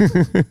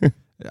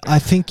 I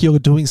think you're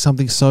doing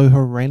something so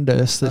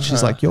horrendous that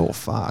she's like, you're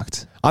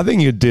fucked. I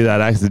think you'd do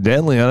that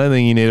accidentally. I don't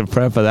think you need to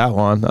prep for that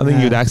one. I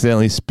think you'd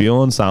accidentally spew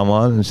on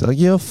someone and she's like,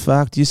 you're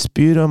fucked. You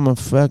spewed on my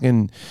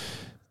fucking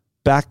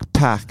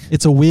backpack.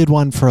 It's a weird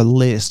one for a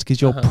list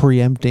because you're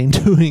preempting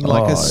doing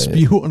like a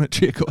spew on a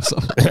chick or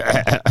something.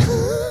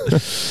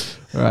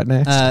 All right,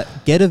 next.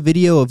 Get a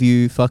video of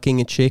you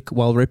fucking a chick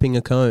while ripping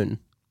a cone.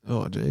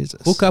 Oh,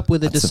 Jesus. Hook up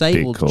with a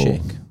disabled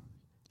chick.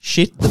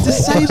 Shit. The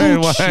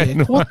disabled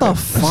chick? What the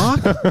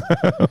fuck?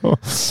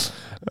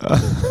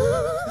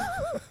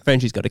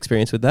 Frenchie's got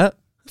experience with that.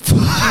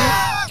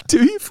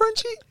 Do you,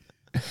 Frenchie?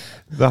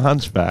 The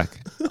hunchback.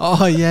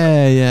 Oh,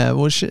 yeah.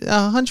 Well,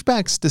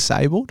 hunchback's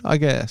disabled, I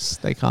guess.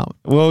 They can't.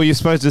 Well, you're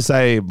supposed to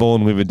say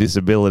born with a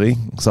disability.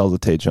 Because I was a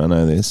teacher, I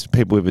know this.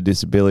 People with a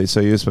disability.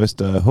 So you're supposed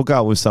to hook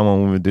up with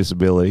someone with a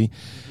disability.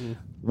 Mm-hmm.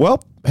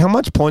 Well, how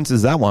much points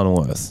is that one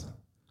worth?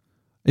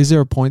 Is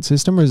there a point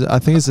system or I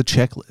think it's a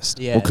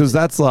checklist? Yeah. Well, because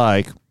that's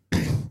like,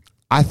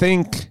 I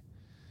think,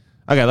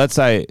 okay, let's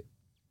say,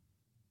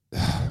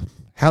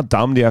 how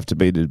dumb do you have to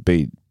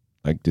be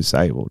like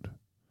disabled?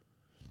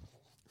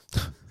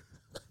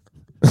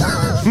 No.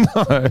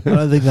 I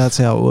don't think that's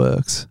how it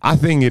works. I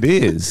think it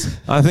is.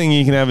 I think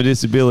you can have a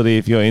disability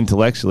if you're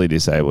intellectually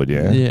disabled,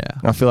 yeah?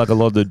 I feel like a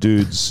lot of the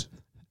dudes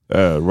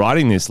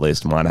writing this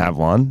list might have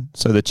one,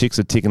 so the chicks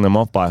are ticking them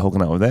off by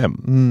hooking up with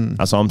them.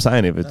 That's what I'm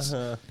saying. If it's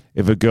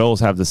if the girls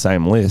have the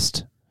same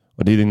list,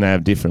 or do you think they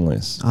have different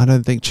lists? I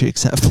don't think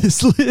chicks have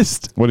this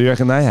list. What do you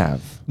reckon they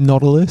have?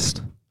 Not a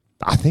list?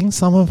 I think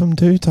some of them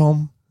do,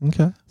 Tom.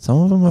 Okay. Some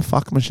of them are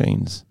fuck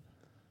machines.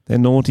 They're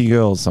naughty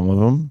girls, some of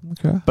them.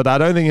 Okay. But I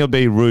don't think it'll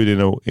be rude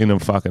in a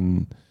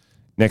fucking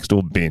next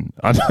door bin.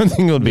 I don't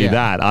think it would be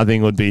that. I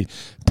think it would be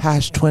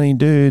pash 20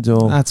 dudes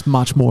or... That's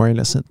much more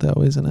innocent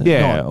though, isn't it?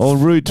 Yeah, or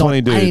rude 20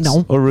 dudes.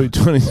 Anal. Or rude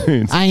 20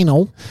 dudes.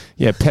 Anal.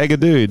 Yeah, peg a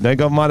dude. They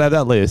might have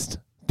that list.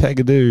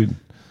 Peg a dude.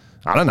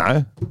 I don't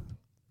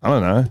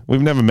know.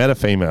 We've never met a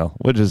female.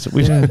 We're just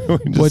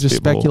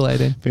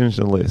speculating. Finish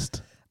the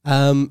list.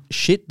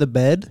 Shit the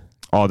bed.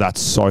 Oh, that's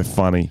so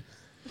funny.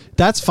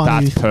 That's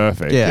funny. That's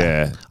perfect.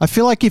 Yeah. I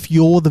feel like if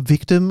you're the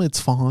victim,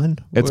 it's fine.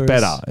 It's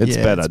better. It's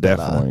better,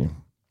 definitely.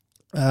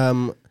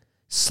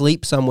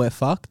 Sleep somewhere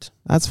fucked.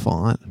 That's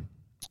fine.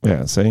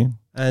 Yeah, see?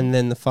 And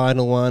then the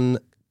final one,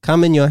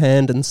 come in your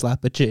hand and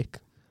slap a chick.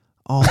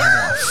 Oh,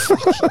 my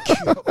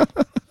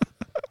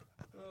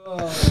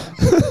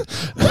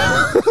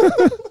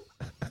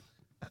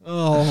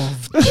Oh,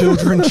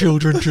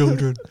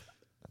 children.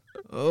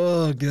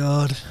 Oh,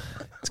 God.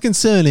 It's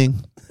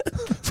concerning.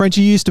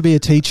 Frenchie used to be a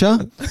teacher.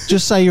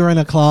 Just say you're in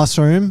a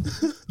classroom,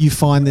 you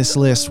find this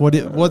list.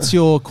 What's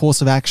your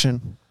course of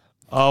action?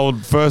 I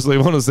would firstly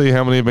want to see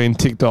how many have been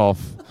ticked off.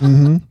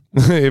 Mm-hmm.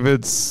 If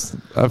it's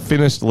a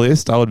finished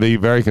list, I would be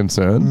very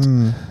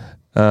concerned.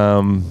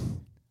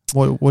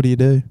 What do you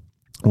do?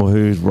 Well,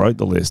 who wrote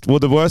the list? Well,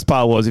 the worst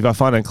part was if I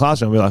find it in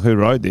classroom, I'd be like, who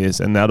wrote this?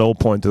 And they'd all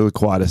point to the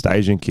quietest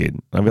Asian kid.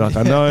 I'd be like,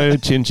 I know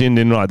Chin Chin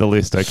didn't write the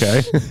list,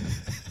 okay?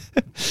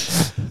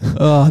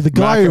 The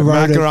guy who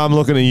wrote it, I'm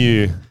looking at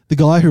you. The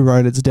guy who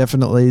wrote it's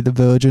definitely the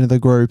virgin of the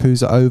group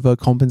who's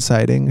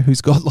overcompensating,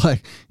 who's got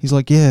he's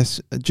like,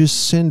 yes,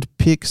 just send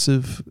pics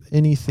of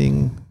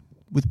anything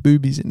with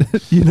boobies in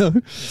it, you know?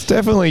 It's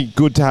definitely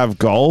good to have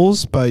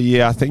goals, but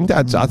yeah, I think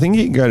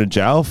you can go to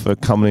jail for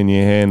coming in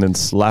your hand and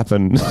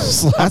slapping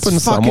That's someone.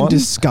 fucking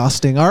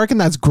disgusting. I reckon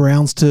that's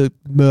grounds to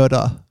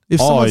murder.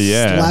 If someone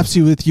slaps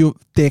you with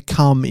their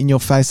cum in your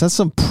face, that's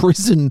some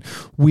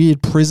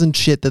weird prison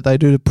shit that they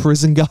do to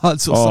prison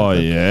guards or something. Oh,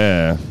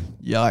 yeah.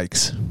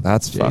 Yikes.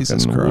 That's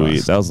Jesus fucking Christ.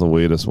 weird. That was the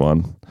weirdest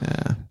one.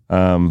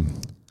 Yeah.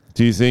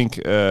 Do you think,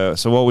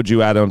 so what would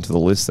you add onto the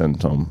list then,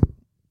 Tom?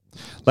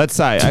 Let's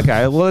say,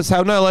 okay, well, let's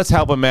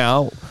help him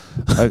out.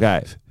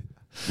 Okay.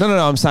 No,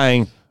 I'm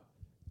saying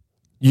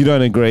you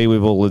don't agree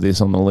with all of this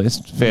on the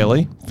list.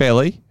 Fairly.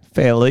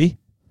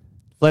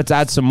 Let's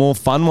add some more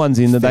fun ones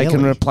in that they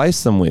can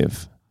replace them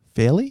with.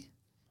 Fairly?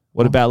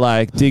 What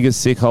about dig a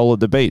sick hole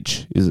at the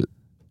beach? Is it?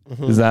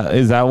 Mm-hmm.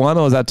 Is that one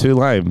or is that too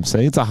lame?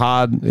 See, it's a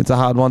hard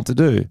one to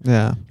do.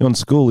 Yeah. You're on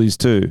Schoolies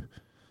too.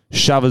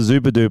 Shove a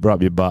Zupa Duper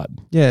up your butt.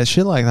 Yeah,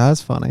 shit like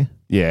that's funny.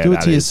 Yeah, do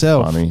it to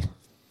yourself. Funny.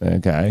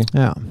 Okay.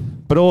 Yeah.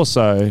 But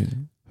also,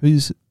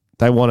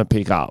 they want to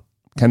pick up.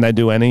 Can they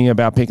do any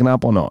about picking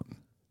up or not?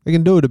 They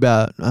can do it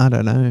about, I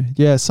don't know.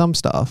 Yeah, some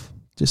stuff.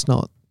 Just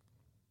not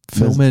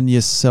filming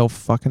yourself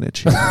fucking a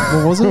chick.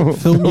 What was it?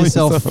 Film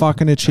yourself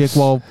fucking a chick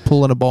while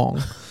pulling a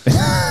bong.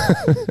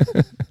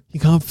 You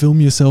can't film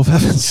yourself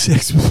having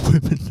sex with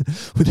women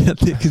without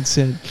their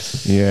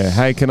consent. Yeah.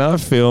 Hey, can I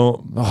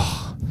film?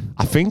 Oh,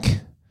 I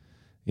think...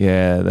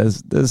 Yeah,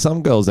 there's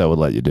some girls that would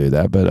let you do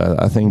that,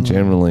 but I think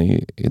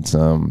generally it's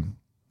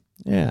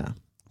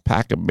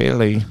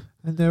packabilly.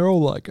 And they're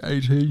all like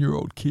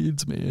 18-year-old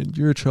kids, man.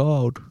 You're a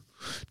child.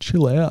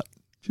 Chill out.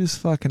 Just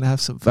fucking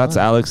have some fun. That's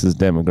Alex's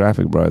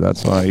demographic, bro.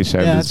 That's why he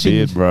shaved his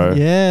beard, bro.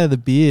 Yeah, the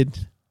beard.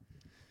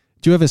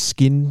 Do you have a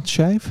skin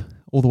shave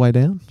all the way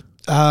down?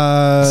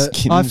 I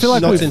feel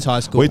like not since high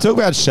school. We talk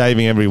about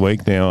shaving every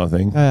week now, I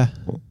think.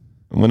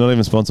 We're not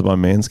even sponsored by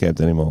Manscaped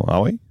anymore,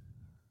 are we?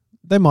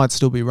 They might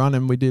still be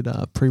running. We did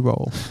a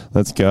pre-roll.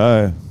 Let's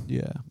go.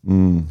 Yeah.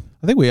 I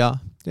think we are.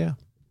 Yeah.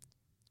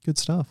 Good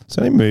stuff. Is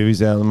there any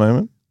movies out at the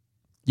moment?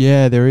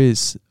 Yeah, there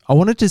is. I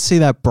wanted to see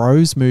that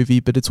Bros movie,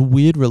 but it's a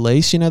weird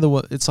release. You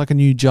know, it's like a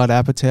new Judd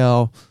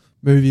Apatow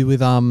movie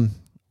with,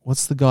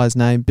 what's the guy's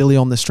name? Billy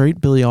on the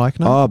Street? Billy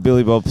Eichner? Oh,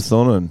 Billy Bob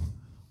Thornton.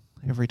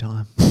 Every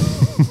time.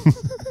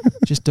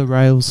 Just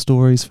derails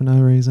stories for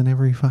no reason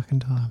every fucking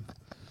time.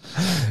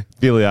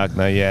 Billy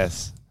Eichner,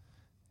 yes.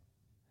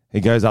 He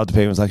goes up to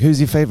people and is like,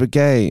 who's your favourite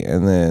gay?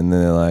 And then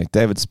they're like,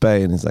 David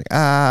Spade. And he's like,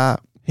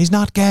 he's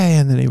not gay.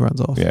 And then he runs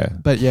off. Yeah.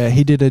 But yeah,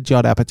 he did a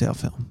Judd Apatow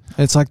film.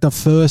 It's like the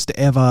first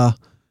ever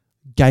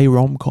gay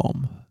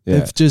rom-com. Yeah.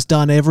 They've just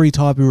done every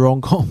type of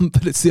rom-com,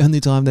 but it's the only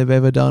time they've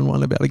ever done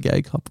one about a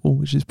gay couple,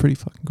 which is pretty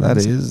fucking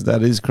crazy.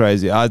 That is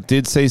crazy. I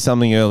did see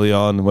something early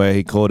on where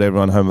he called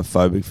everyone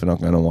homophobic for not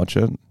going to watch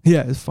it.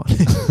 Yeah, it's funny.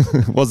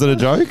 Was it a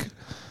joke?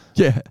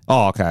 Yeah.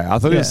 Oh, okay. I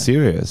thought he was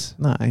serious.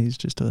 No, he's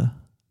just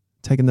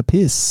taking the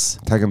piss.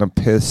 Taking a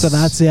piss. So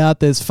that's out.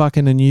 There's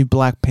fucking a new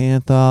Black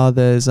Panther.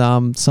 There's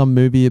some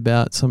movie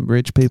about some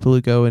rich people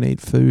who go and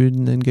eat food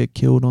and then get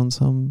killed on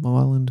some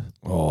island.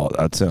 Oh,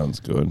 that sounds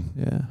good.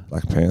 Yeah.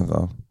 Black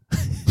Panther.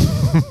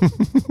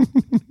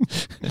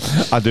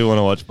 I do want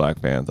to watch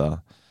Black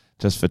Panther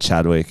just for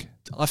Chadwick.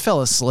 I fell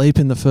asleep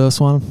in the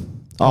first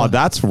one. Oh,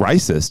 that's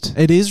racist.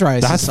 It is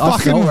racist. That's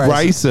fucking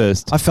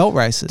racist. I felt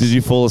racist. Did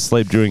you fall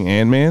asleep during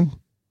Ant-Man?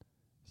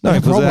 No,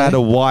 because it had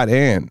a white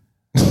ant.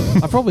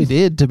 I probably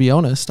did, to be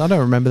honest. I don't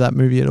remember that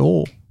movie at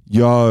all.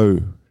 Yo.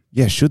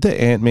 Yeah, should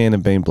the Ant-Man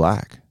have been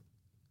black?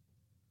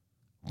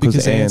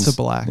 Because ants are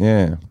black.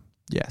 Yeah.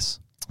 Yes.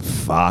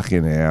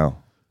 Fucking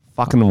hell.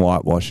 Fucking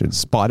whitewashing.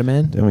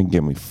 Spider-Man? Don't even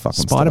get me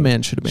fucking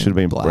Spider-Man should have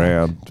been black.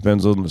 Brown.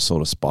 Depends on the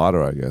sort of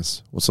spider, I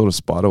guess. What sort of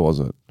spider was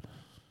it?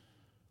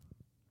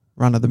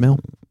 Run of the mill.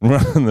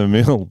 Run of the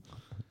mill.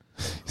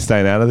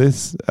 Staying out of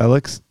this,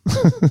 Alex?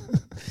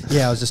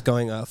 Yeah, I was just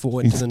going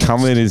forward He's to the next.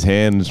 coming in his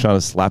hand and trying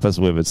to slap us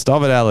with it.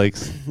 Stop it,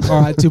 Alex.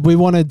 All right, did we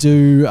want to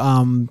do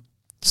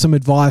some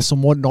advice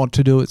on what not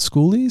to do at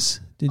Schoolies?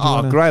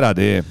 Great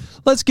idea.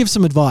 Let's give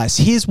some advice.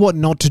 Here's what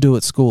not to do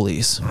at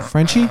Schoolies.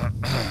 Frenchie?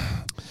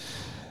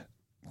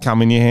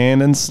 Come in your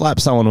hand and slap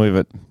someone with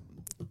it.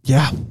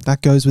 Yeah,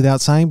 that goes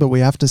without saying, but we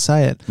have to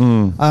say it.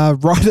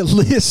 Write a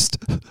list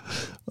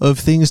of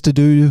things to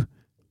do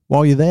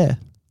while you're there,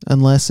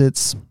 unless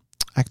it's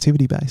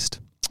activity-based.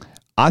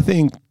 I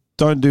think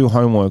don't do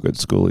homework at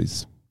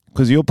schoolies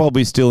because you're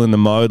probably still in the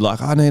mode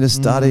like, I need to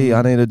study,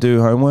 I need to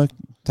do homework.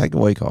 Take a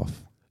week off.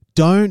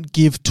 Don't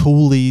give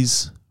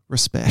toolies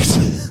respect.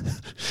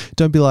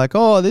 Don't be like,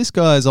 oh, this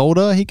guy's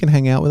older, he can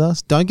hang out with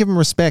us. Don't give them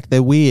respect.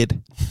 They're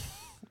weird.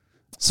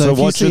 So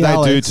what should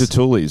they do to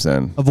toolies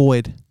then?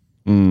 Avoid.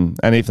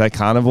 And if they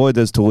can't avoid,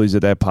 there's toolies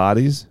at their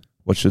parties.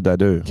 What should they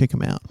do? Kick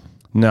them out.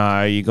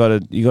 No, you got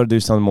to do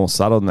something more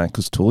subtle than that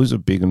because toolies are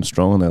big and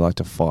strong and they like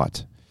to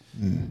fight.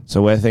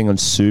 So we're thinking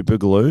super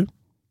glue.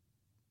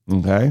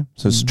 Okay,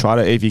 so try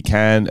to, if you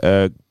can,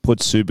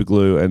 put super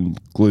glue and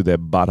glue their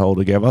butthole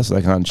together so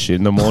they can't shit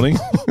in the morning.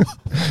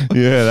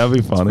 Yeah, that'd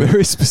be funny. It's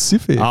very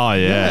specific. Oh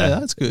yeah,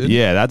 that's good.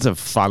 Yeah, that's a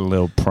fun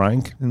little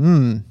prank.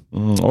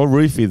 Or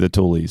roofie the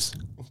toolies.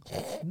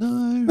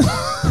 No.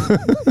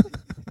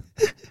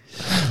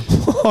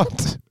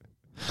 What?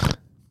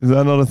 Is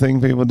that not a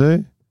thing people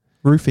do?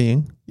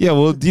 Roofing. Yeah,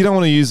 well, you don't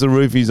want to use the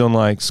roofies on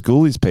like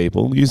schoolies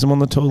people. Use them on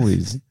the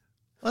toolies.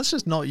 Let's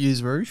just not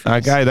use roofies.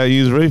 Okay, don't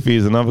use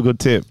roofies. Another good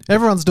tip.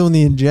 Everyone's doing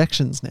the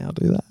injections now.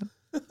 Do that.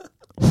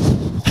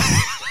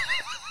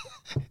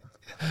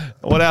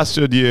 What else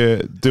should you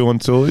do on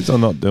toolies or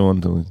not do on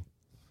toolies?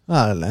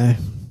 I don't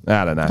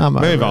know.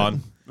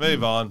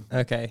 Move on.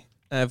 Okay.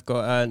 I've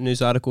got a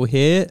news article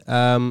here.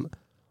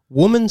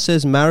 Woman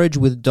says marriage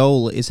with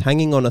Dole is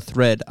hanging on a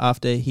thread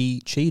after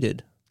he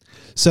cheated.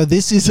 So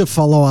this is a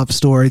follow-up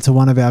story to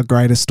one of our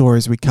greatest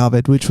stories we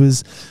covered, which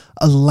was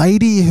a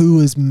lady who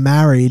was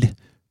married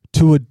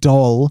to a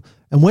doll.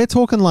 And we're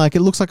talking like it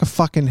looks like a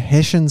fucking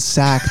Hessian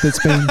sack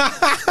that's been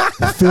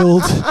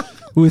filled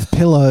with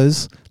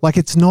pillows. Like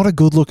it's not a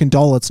good-looking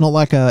doll. It's not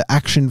like a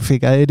action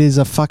figure. It is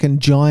a fucking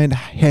giant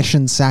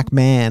Hessian sack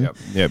man.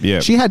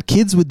 Yep. She had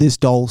kids with this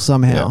doll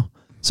somehow. Yep.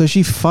 So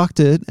she fucked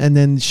it and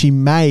then she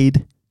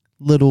made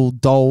little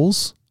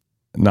dolls.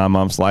 9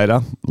 months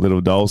later,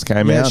 little dolls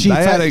came out. She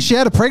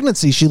had a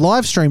pregnancy. She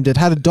live streamed it.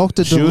 Had a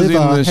doctor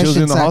deliver. She was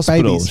in the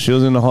hospital. Babies. She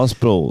was in the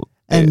hospital.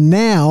 And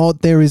now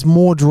there is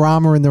more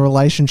drama in the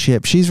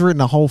relationship. She's written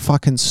a whole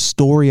fucking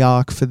story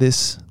arc for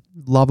this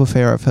love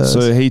affair of hers.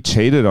 So he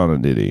cheated on her,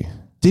 did he?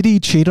 Did he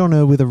cheat on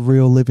her with a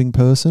real living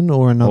person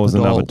or another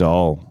doll? Another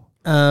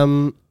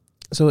doll?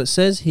 So it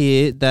says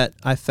here that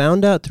I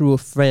found out through a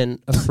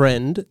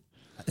friend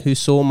who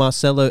saw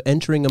Marcelo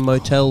entering a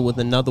motel with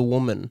another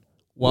woman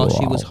while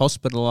she was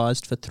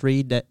hospitalized for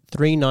 3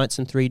 nights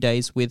and 3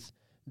 days with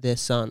their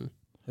son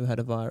who had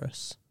a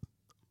virus.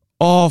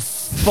 Oh,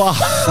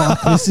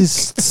 fuck. This is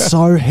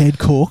so head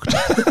cooked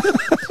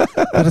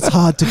that it's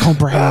hard to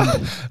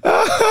comprehend.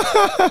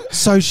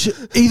 So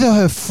either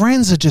her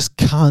friends are just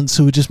cunts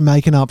who are just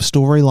making up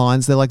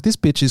storylines. They're like, this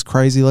bitch is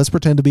crazy. Let's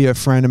pretend to be her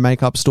friend and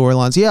make up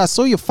storylines. Yeah, I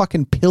saw your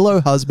fucking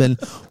pillow husband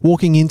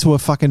walking into a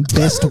fucking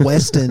Best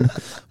Western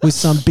with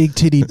some big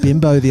titty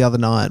bimbo the other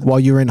night while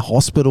you're in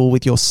hospital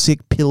with your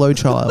sick pillow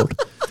child.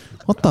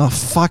 What the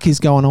fuck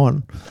is going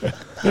on?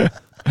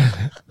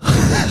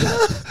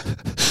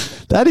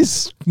 That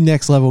is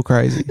next level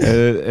crazy.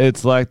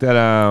 It's like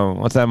that,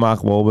 what's that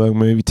Mark Wahlberg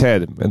movie?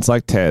 Ted. It's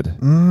like Ted.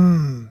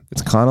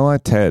 It's kind of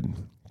like Ted.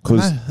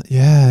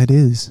 Yeah, it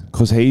is.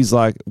 Because he's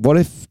like, what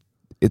if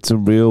it's a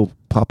real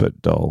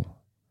puppet doll?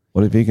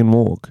 What if he can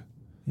walk?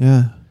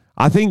 Yeah.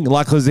 I think,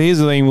 like, because here's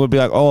the thing, would be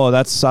like, oh,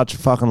 that's such a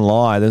fucking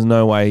lie. There's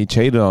no way he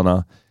cheated on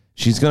her.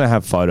 She's going to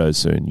have photos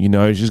soon. You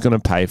know, she's going to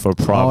pay for a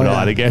private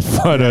eye to get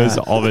photos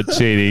of it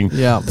cheating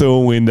through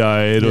a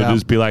window. It'll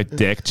just be like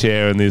deck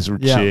chair and this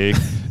chick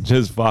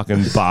just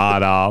fucking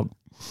barred up.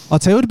 I'll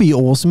tell you what would be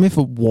awesome if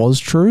it was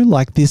true.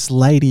 Like this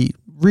lady,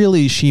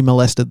 really she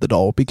molested the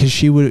doll because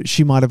she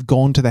might have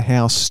gone to the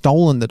house,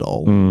 stolen the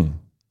doll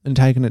and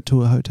taken it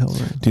to a hotel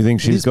room. Do you think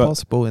she's got...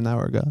 possible in that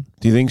regard.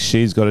 Do you think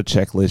she's got a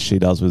checklist she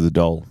does with the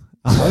doll?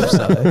 I hope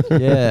so.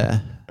 Yeah.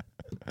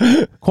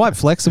 Quite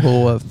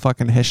flexible, a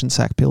fucking Hessian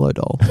sack pillow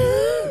doll.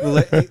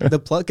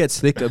 The plot gets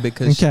thicker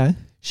because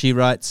she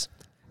writes,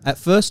 at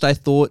first I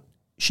thought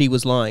she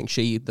was lying,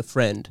 the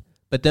friend,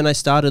 but then I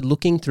started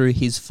looking through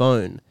his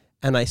phone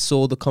and I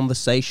saw the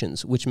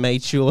conversations which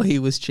made sure he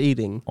was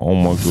cheating. Oh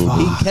my God.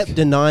 He kept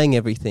denying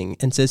everything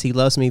and says he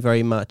loves me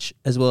very much,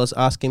 as well as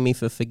asking me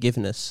for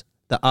forgiveness.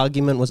 The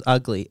argument was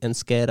ugly and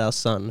scared our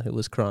son, who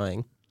was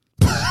crying.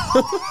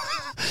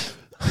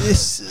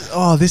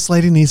 This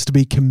lady needs to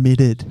be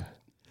committed.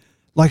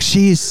 Like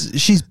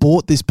she's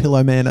bought this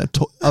pillow man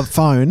a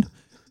phone.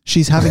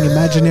 She's having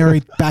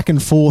imaginary back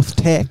and forth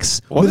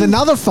texts with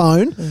another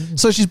phone.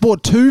 So she's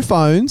bought 2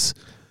 phones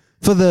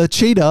for the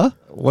cheater.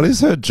 What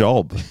is her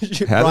job?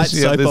 How does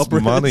she have this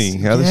money?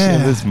 How does she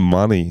have this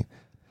money?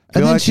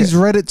 And then she's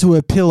read it to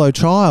her pillow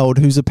child,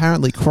 who's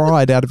apparently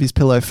cried out of his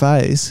pillow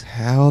face.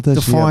 How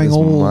does she have defying this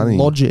all money?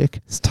 Logic?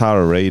 It's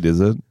Tara Reid, is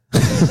it?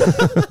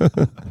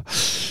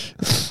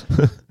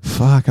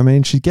 Fuck, I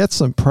mean, she gets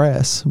some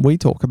press. We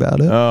talk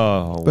about it.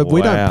 Oh, but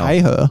we don't pay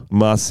her.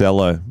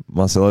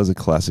 Marcelo's a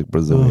classic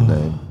Brazilian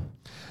name.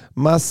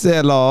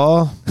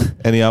 Marcelo.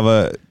 Any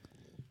other?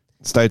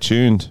 Stay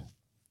tuned.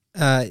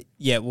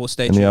 Yeah, we'll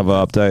stay tuned. Any other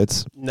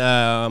updates?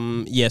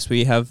 Yes,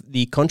 we have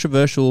the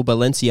controversial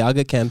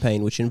Balenciaga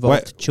campaign, which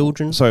involved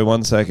children. Sorry,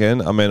 1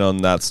 second. I mean, on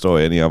that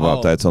story, any other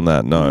updates on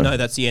that? No,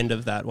 that's the end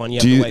of that one. You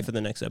have to wait for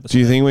the next episode. Do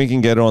you think we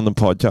can get her on the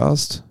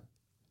podcast?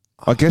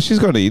 I guess she's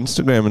got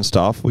Instagram and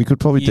stuff. We could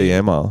probably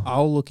DM her.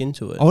 I'll look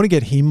into it. I want to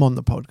get him on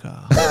the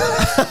podcast.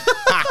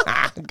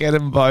 Get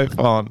them both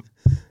on.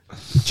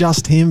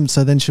 Just him,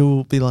 so then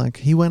she'll be like,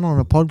 he went on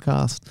a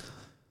podcast.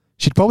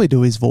 She'd probably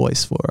do his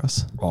voice for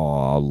us.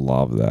 Oh, I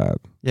love that.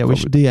 Yeah, we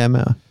should DM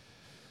her.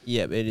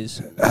 Yeah, it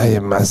is. Hey,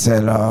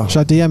 Marcelo.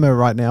 Should I DM her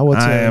right now?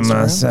 What's her Instagram?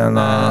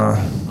 Marcelo.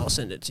 I'll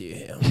send it to you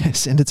here. Yeah,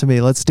 send it to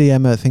me. Let's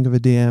DM her. Think of a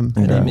DM.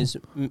 Her name is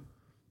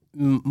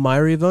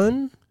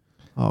Myrivone.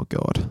 Oh,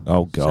 God.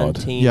 Oh, God.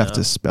 Santina. You have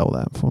to spell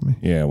that for me.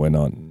 Yeah, we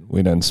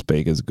don't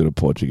speak as good a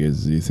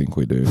Portuguese as you think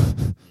we do.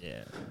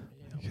 Yeah,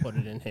 I'll put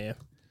it in here.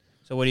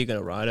 So what are you going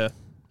to write her?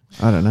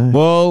 I don't know.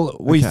 Well,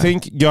 we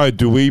think,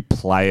 do we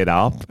play it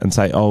up and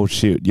say, oh,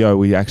 shit,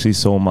 we actually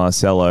saw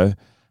Marcelo.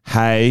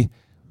 Hey,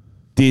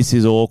 this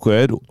is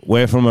awkward.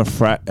 We're from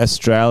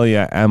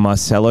Australia and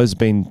Marcelo's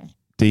been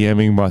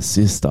DMing my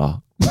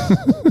sister.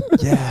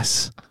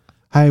 Yes.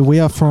 Hey, we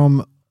are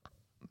from...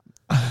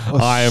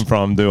 I am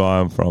from.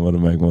 It'll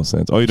make more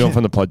sense. Oh, you're doing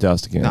from the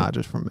podcast account? Nah,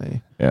 just from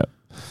me. Yeah.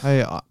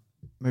 Hey,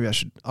 maybe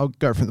I'll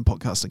go from the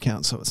podcast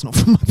account so it's not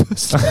from my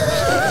personal.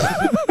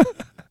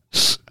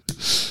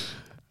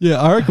 Yeah,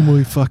 I reckon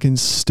we fucking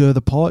stir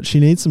the pot. She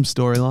needs some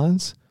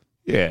storylines.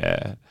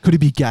 Yeah. Could it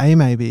be gay,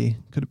 maybe?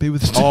 Could it be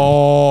with...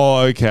 Oh,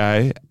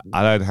 okay.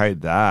 I don't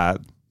hate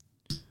that.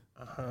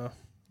 Uh-huh.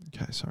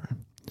 Okay, sorry.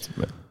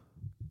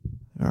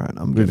 All right.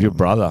 I'm with your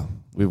brother.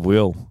 With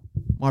Will.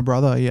 My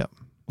brother, yeah.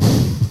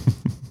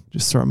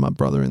 Just throw my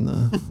brother in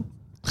the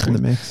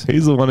mix.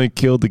 He's the one who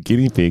killed the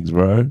guinea pigs,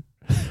 bro.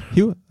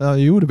 You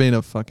would have been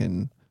a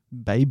fucking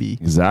baby.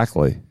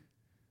 Exactly.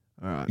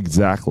 All right.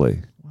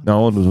 Exactly.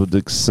 No one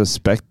would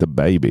suspect the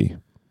baby.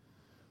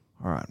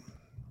 All right.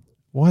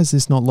 Why is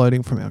this not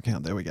loading from our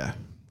account? There we go.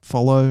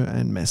 Follow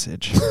and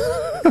message.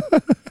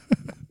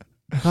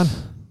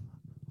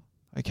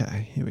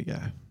 Okay, here we go.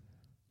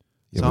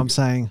 So I'm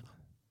saying,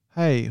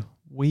 hey,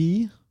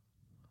 we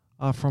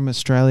are from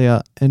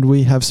Australia and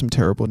we have some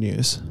terrible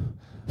news.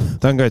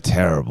 Don't go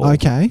terrible.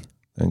 Okay.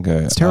 Don't go.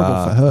 It's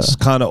terrible for her. It's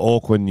kind of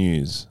awkward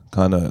news.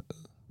 Kind of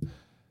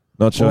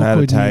not sure how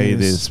to tell you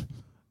this.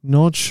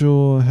 Not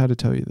sure how to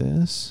tell you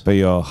this. But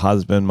your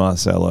husband,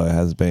 Marcelo,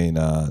 has been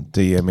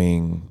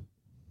DMing...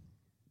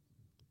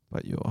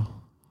 But your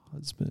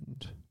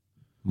husband...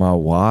 My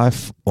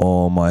wife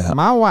or my...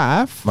 My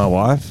wife. My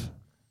wife?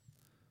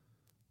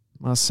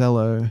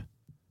 Marcelo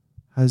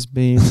has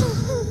been...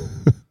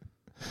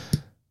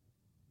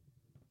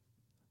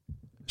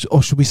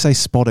 Or should we say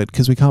spotted?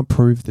 Because we can't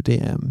prove the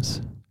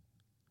DMs.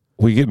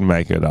 We can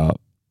make it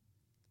up.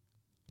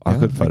 I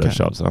could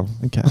Photoshop some.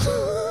 Okay.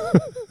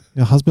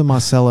 Your husband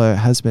Marcelo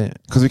has been...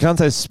 Because we can't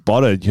say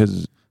spotted,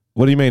 because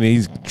what do you mean?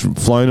 He's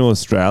flown to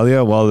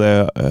Australia while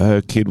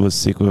her kid was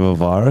sick with a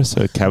virus?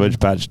 Her Cabbage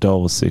Patch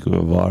doll was sick with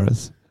a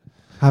virus?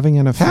 Having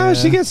an affair. How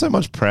does she get so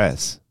much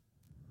press?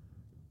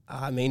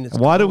 I mean...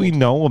 Why do we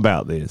know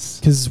about this?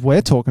 Because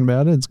we're talking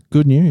about it. It's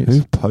good news.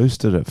 Who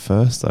posted it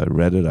first though?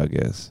 Reddit, I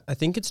guess. I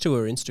think it's to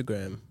her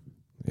Instagram.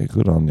 Yeah,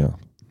 good on you.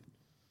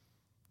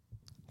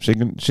 She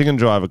can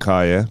drive a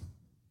car, yeah?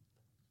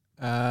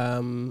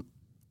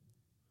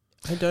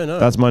 I don't know.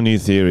 That's my new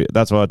theory.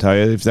 That's what I tell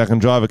you. If they can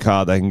drive a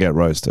car, they can get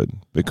roasted.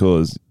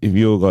 Because if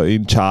you're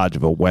in charge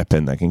of a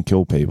weapon that can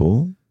kill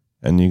people,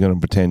 and you're going to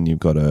pretend you've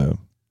got a...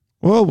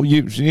 Well,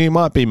 you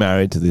might be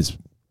married to this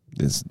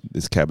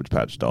Cabbage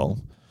Patch doll.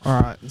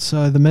 All right.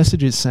 So the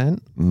message is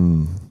sent.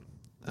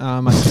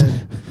 I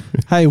said,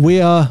 hey, we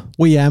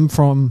am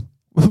from...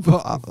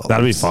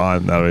 That'll be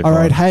fine. All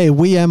right. Hey,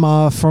 we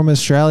are from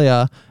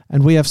Australia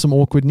and we have some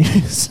awkward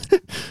news.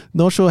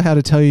 Not sure how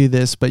to tell you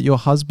this, but your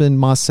husband,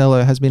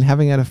 Marcelo, has been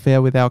having an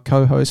affair with our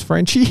co-host,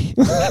 Frenchie. He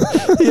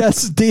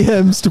has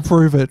DMs to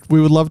prove it.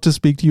 We would love to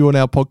speak to you on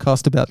our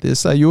podcast about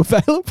this. Are you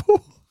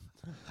available?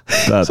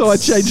 So I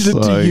changed it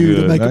to you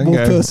to make it more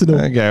personal.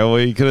 Okay, well,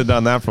 you could have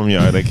done that from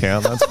your own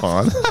account. That's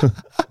fine.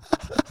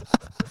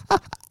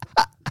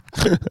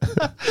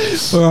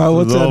 All right,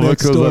 what's our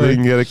next because story? I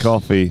didn't get a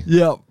coffee.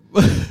 Yep.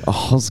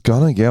 I was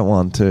going to get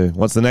one too.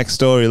 What's the next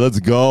story? Let's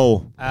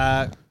go.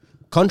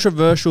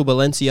 Controversial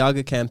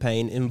Balenciaga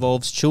campaign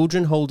involves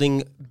children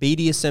holding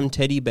BDSM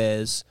teddy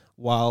bears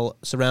while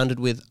surrounded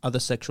with other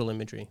sexual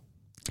imagery.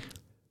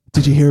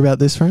 Did you hear about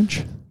this,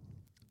 French?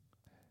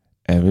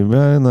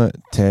 Everybody like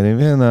teddy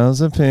bear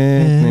knows a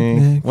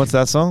picnic. What's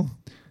that song?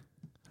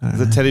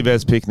 The Teddy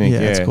Bear's Picnic. Yeah,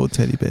 it's called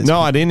Teddy Bear's No,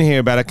 Picnic. I didn't hear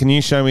about it. Can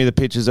you show me the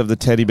pictures of the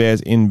teddy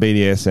bears in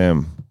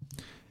BDSM?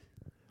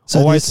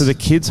 So so the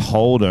kids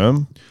hold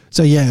them.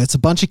 So yeah, it's a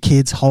bunch of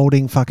kids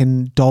holding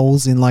fucking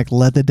dolls in like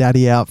leather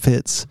daddy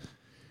outfits.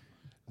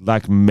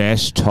 Like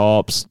mesh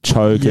tops,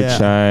 choker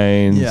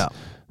chains. Yeah.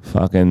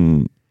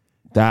 Fucking,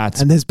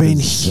 that's And there's been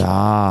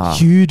bizarre.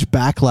 huge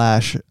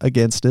backlash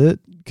against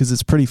it because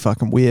it's pretty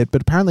fucking weird.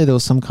 But apparently there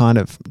was some kind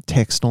of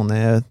text on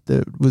there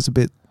that was a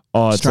bit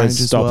it strange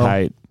says as stop well.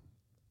 hate.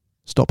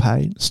 Stop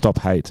hate? Stop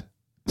hate.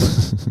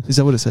 Is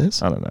that what it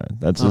says? I don't know.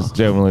 That's just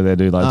generally they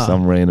do like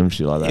some random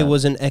shit like that. It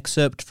was an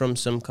excerpt from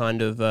some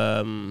kind of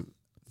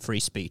free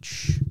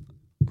speech.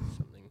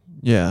 Something.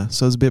 Yeah,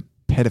 so it's a bit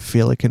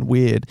pedophilic and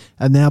weird.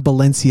 And now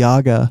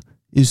Balenciaga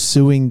is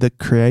suing the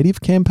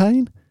creative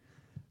campaign.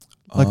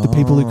 Like the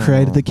people who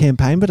created the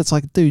campaign, but it's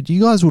like, dude,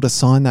 you guys would have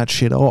signed that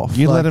shit off.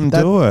 You let them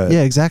do it.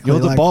 Yeah, exactly. You're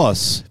the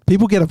boss.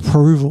 People get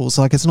approvals.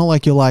 Like, it's not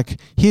like you're like,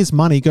 here's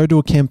money, go do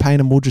a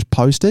campaign and we'll just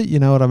post it. You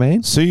know what I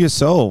mean? Sue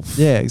yourself.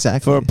 Yeah,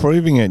 exactly. For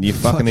approving it, you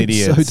fucking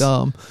idiots. So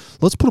dumb.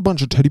 Let's put a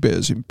bunch of teddy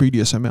bears in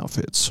BDSM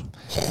outfits.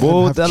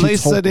 Well, at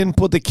least they didn't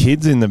put the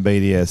kids in the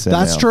BDSM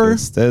That's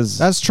outfits. true.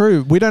 That's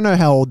true. We don't know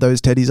how old those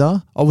teddies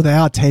are. Oh, well, they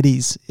are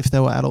teddies. If they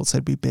were adults,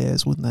 they'd be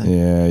bears, wouldn't they?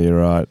 Yeah, you're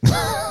right.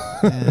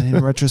 Yeah,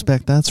 in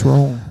retrospect, that's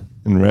wrong.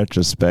 In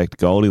retrospect,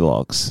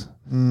 Goldilocks.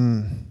 I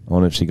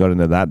wonder if she got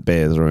into that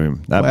bear's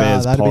room. That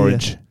bear's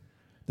porridge.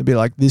 They'd be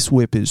like, this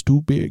whip is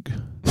too big.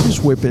 This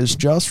whip is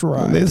just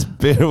right. This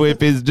bear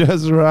whip is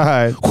just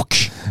right.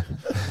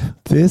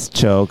 This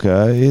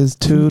choker is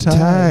too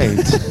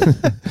tight.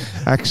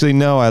 Actually,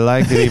 no, I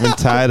like it even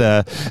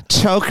tighter.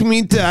 Choke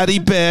me, daddy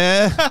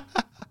bear.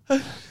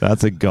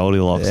 That's a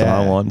Goldilocks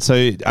I want. So,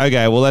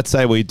 okay, well, let's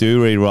say we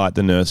do rewrite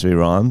the nursery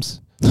rhymes.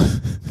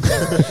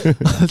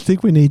 I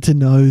think we need to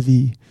know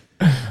the...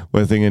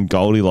 We're thinking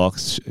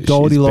Goldilocks.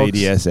 Goldilocks.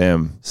 She's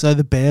BDSM. So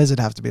the bears would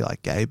have to be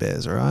like gay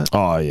bears, right?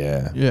 Oh,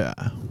 yeah. Yeah.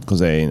 Because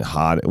they're in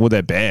hard... Well,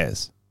 they're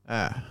bears.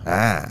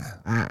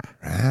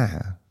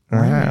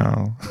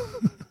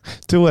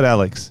 Do it,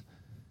 Alex.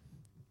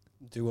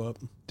 Do what?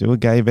 Do a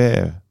gay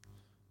bear.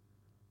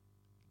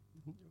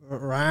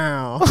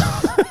 Wow.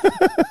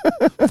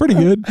 Pretty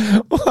good.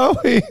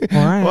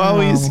 Why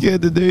were you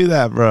scared to do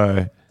that,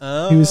 bro?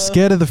 He was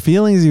scared of the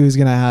feelings he was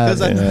going to have.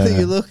 Because I know that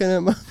you're looking at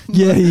my...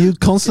 Yeah, you're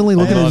constantly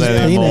looking at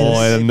his penis.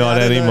 I'm not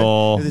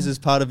anymore. This is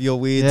part of your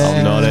weird... Yeah.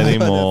 I'm not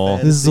anymore.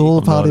 This is all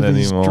a part of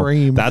his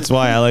dream. That's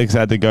why Alex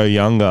had to go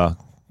younger.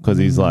 Because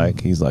he's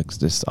like,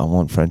 just, I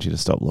want Frenchie to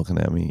stop looking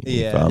at me.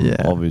 Yeah.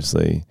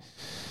 Obviously.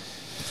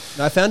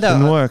 I found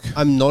out work.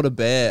 I'm not a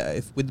bear.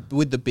 If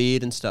with the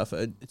beard and stuff,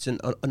 it's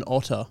an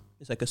otter.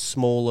 It's like a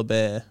smaller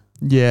bear.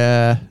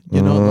 Yeah,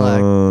 you're not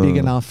like big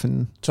enough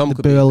and Tom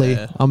could burly. be a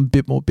bear. I'm a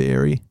bit more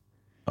beary.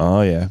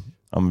 Oh, yeah.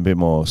 I'm a bit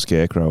more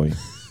scarecrowy.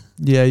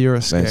 Yeah, you're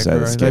a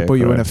scarecrow. They put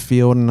you in a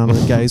field and none of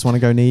the gays want to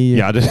go near you.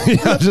 Yeah,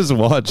 I just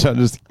watch. I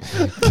just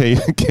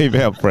keep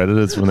out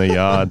predators from the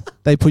yard.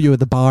 They put you at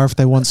the bar if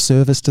they want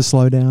service to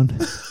slow down.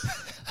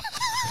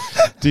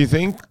 Do you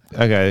think,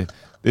 okay,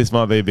 this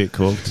might be a bit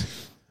cooked,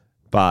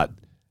 but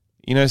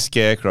you know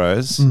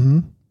scarecrows,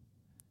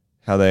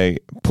 how they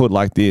put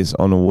like this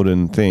on a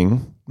wooden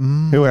thing?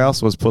 Who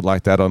else was put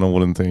like that on a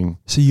wooden thing?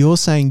 So you're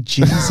saying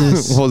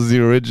Jesus was the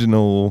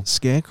original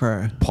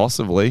scarecrow?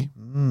 Possibly.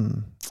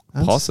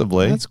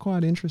 Possibly. That's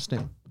quite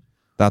interesting.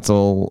 That's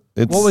all.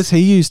 What was he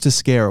used to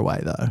scare away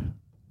though?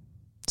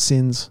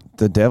 Sins.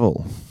 The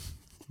devil.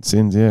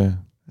 Sins, yeah.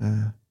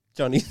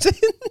 Johnny Sins.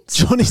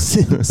 Johnny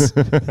Sins.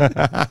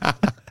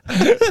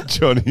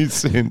 Johnny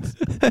Sins.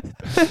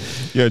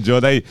 Yeah,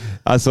 John.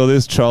 I saw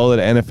this troll at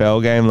an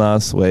NFL game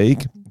last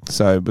week.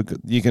 So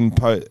you can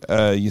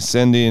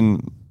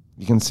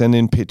you can send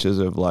in pictures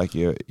of like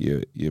your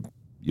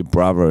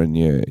brother and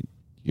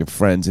your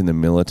friends in the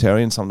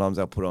military, and sometimes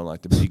they'll put on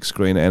like the big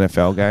screen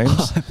NFL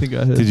games. I think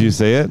I heard. Did you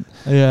see it?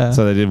 Yeah.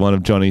 So they did one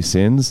of Johnny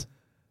Sins.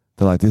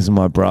 They're like, "This is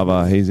my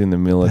brother. He's in the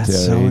military.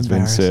 So he's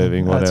been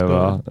serving,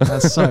 whatever."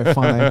 That's so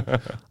funny.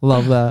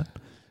 Love that.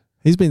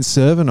 He's been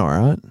serving, all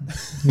right.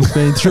 He's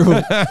been through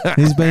it.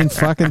 He's been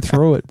fucking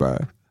through it, bro.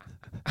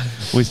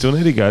 We still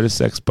need to go to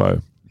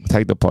Sexpo.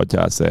 Take the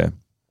podcast there.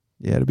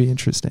 Yeah, it'll be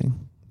interesting.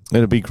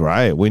 It'll be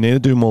great. We need to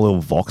do more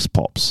little vox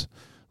pops.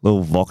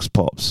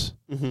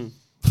 Mm-hmm.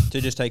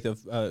 To just take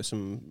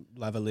some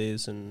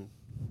lavaliers and...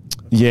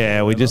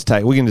 Yeah, we can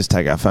just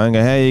take our phone and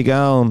go, how you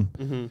going?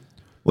 Mm-hmm.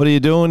 What are you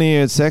doing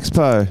here at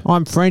Sexpo?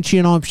 I'm Frenchie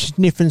and I'm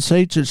sniffing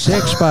seats at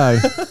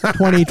Sexpo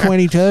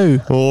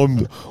 2022.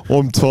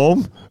 I'm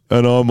Tom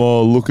and I'm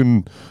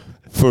looking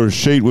for a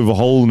sheet with a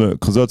hole in it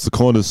because that's the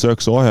kind of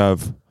sex I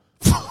have.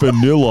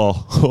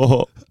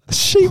 Vanilla.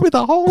 Sheet with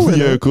a hole in it?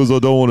 Yeah, because I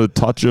don't want to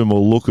touch him or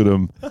look at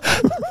him.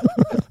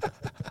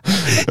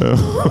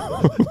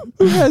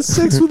 Who has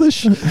sex with a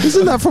sheet?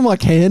 Isn't that from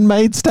like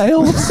Handmaid's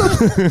Tale or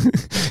something?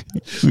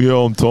 Yeah,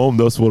 I'm Tom.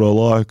 That's what I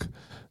like.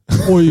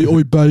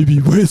 Oi, baby,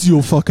 where's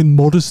your fucking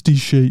modesty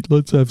sheet?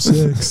 Let's have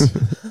sex. Is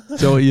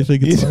that what you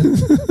think it's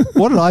like?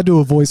 What did I do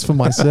a voice for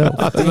myself?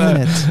 Damn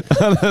it.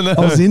 I don't know.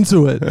 I was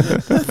into it.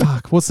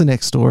 Fuck, what's the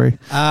next story?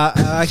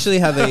 I actually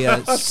have a... I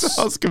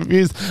was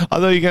confused. I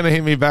thought you were going to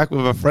hit me back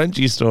with a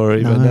Frenchie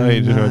story, but no,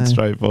 you just went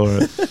straight for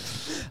it.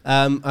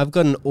 I've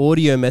got an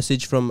audio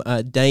message from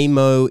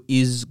Damo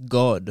is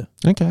God.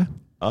 Okay.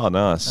 Oh,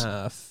 nice.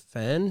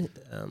 Fan.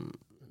 Let me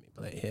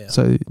play it here.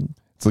 So...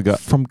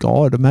 from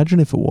God. Imagine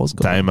if it was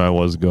God. Damo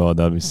was God.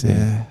 That'd be sick.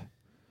 Yeah.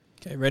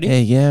 Okay, ready?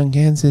 Yeah, I'm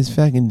Kansas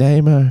fucking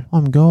Damo.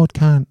 I'm God,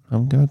 cunt.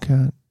 I'm God,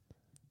 cunt.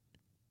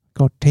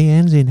 Got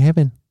TNs in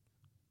heaven.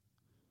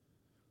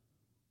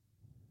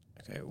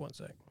 Okay, 1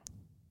 sec.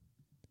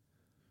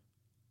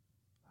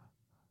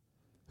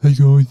 Hey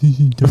guys, this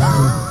is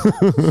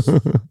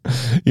Damo.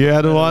 You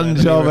had one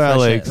job,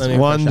 Alex.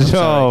 One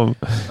job.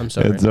 I'm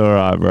sorry. It's all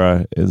right,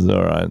 bro. It's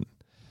all right.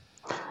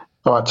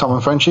 All right, Tom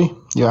and Frenchie,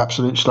 you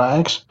absolute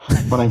slags.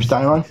 My name's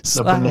Damo.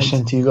 I've been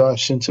listening to you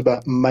guys since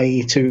about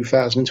May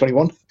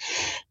 2021.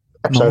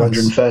 Episode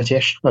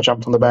 130-ish. I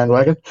jumped on the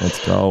bandwagon.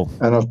 Let's go.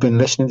 And I've been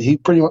listening to you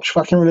pretty much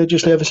fucking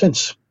religiously ever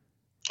since.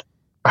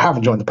 I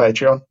haven't joined the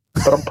Patreon,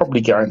 but I'm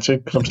probably going to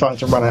because I'm starting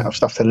to run out of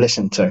stuff to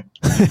listen to.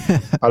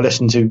 I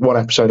listen to one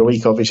episode a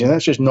week, obviously, and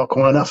that's just not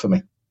quite enough for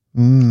me.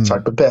 So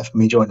prepare for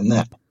me joining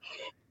that.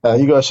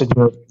 You guys said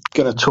you were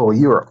going to tour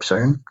Europe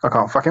soon. I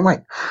can't fucking wait.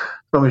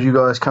 As long as you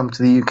guys come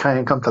to the UK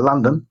and come to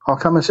London, I'll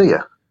come and see you.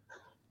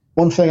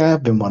 One thing I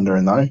have been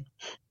wondering, though,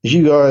 is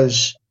you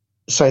guys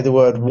say the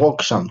word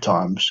wog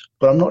sometimes,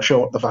 but I'm not sure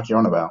what the fuck you're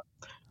on about.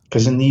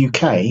 Because in the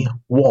UK,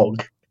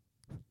 wog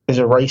is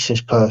a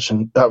racist a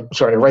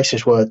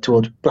racist word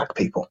towards black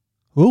people.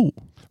 Ooh.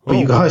 But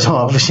you guys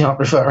are obviously not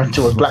referring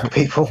towards black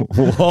people.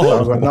 So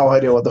I've got no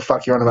idea what the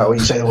fuck you're on about when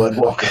you say the word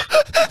wog.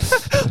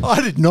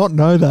 I did not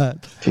know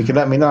that. If you could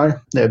let me know,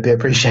 it would be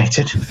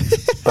appreciated.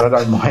 But I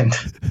don't mind.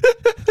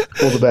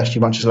 All the best,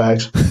 you bunch of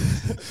slags.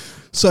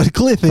 So to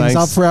clear things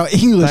up for our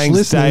English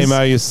listeners. Thanks,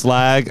 Damo, you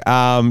slag.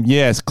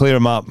 Yes, clear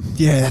them up.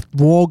 Yeah,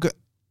 wog.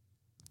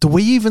 Do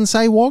we even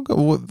say wog?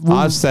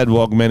 I've said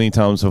wog many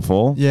times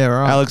before. Yeah,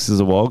 right. Alex is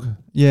a wog.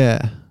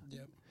 Yeah.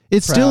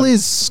 It still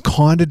is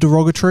kind of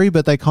derogatory,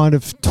 but they kind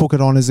of took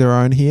it on as their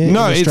own here in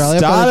Australia. It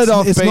started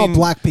off it's being... not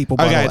black people,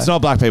 by the way. It's not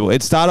black people.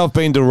 It started off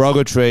being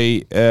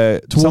derogatory...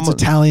 towards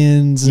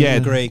Italians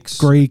and Greeks.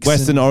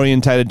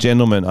 Western-orientated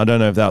gentlemen. I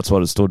don't know if that's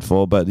what it stood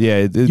for, but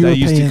yeah, they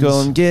used to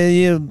call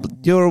them,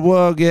 you're a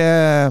wog,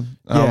 yeah.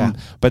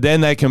 But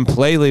then they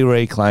completely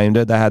reclaimed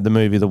it. They had the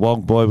movie The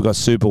Wog Boy. We got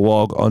Super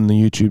Wog on the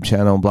YouTube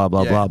channel, blah,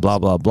 blah, blah, blah,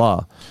 blah,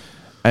 blah.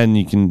 And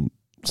you can...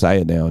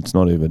 say it now. It's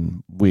not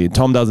even weird.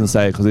 Tom doesn't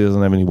say it because he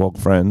doesn't have any wog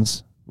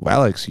friends.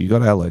 Well, Alex, you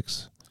got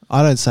Alex.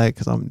 I don't say it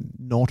because I'm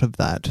not of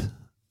that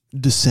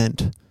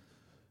descent.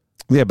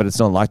 Yeah, but it's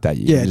not like that.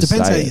 It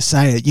depends how you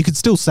say it. You could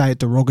still say it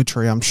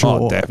derogatory, I'm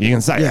sure. Oh, you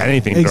can say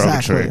anything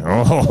derogatory.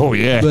 Oh,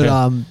 yeah. But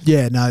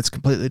no, it's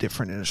completely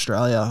different in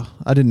Australia.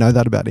 I didn't know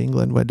that about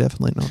England. We're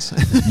definitely not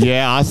saying that.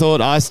 Yeah,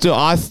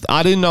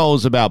 I didn't know it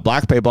was about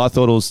black people. I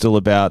thought it was still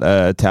about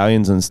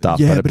Italians and stuff.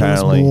 Yeah, but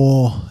apparently it was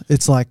more,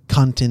 it's like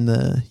cunt in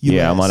the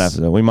US.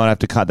 Yeah, we might have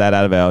to cut that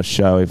out of our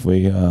show if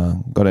we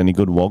got any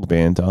good wog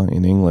banter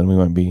in England.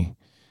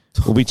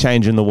 We'll be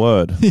changing the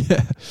word.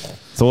 Yeah.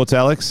 Thoughts,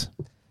 Alex?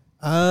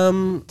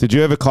 Did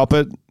you ever cop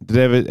it?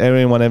 Did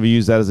anyone ever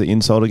use that as an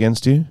insult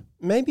against you?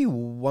 Maybe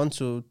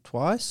once or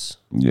twice.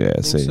 Yeah,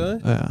 I think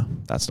so. Yeah,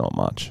 that's not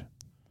much.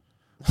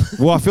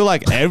 Well, I feel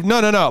like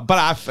no, but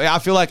I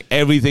feel like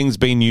everything's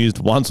been used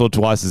once or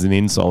twice as an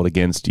insult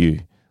against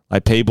you.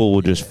 Like people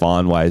will just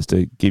find ways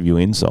to give you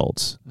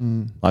insults.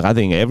 Like I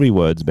think every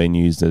word's been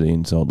used as an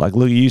insult. Like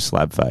look at you,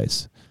 slab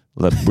face.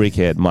 The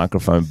brickhead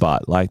microphone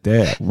butt, like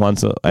there,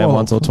 once or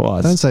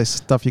twice. Don't say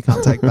stuff you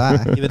can't take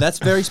back. Yeah, but that's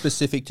very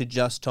specific to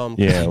just Tom.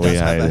 Yeah, we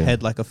have a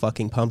head like a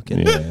fucking pumpkin.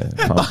 Yeah,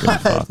 pumpkin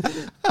fuck.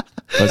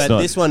 But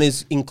this one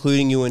is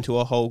including you into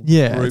a whole group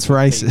it's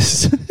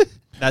racist.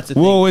 That's the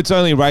thing. Well, it's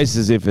only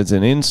racist if it's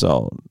an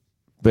insult,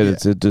 but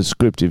it's a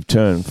descriptive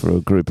term for a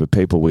group of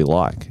people we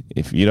like.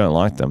 If you don't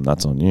like them,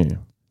 that's on you.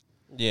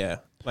 Yeah,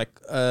 like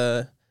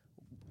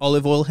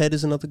olive oil head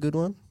is another good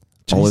one.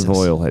 Jesus. Olive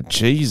oil head.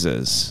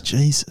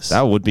 Jesus.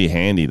 That would be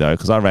handy, though,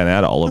 because I ran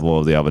out of olive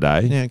oil the other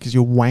day. Yeah, because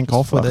you'll wank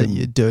off with it,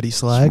 you dirty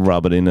slag.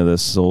 Rub it into the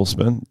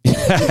saucepan.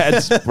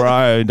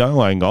 Bro, don't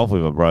wank off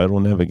with it, bro. It'll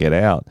never get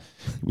out.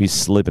 You'll be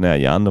slipping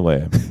out your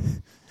underwear.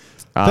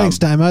 Thanks,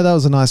 Damo. That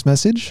was a nice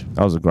message.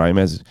 That was a great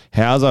message.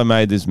 How's I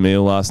made this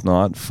meal last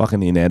night?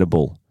 Fucking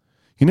inedible.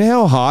 You know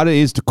how hard it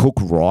is to cook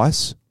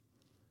rice?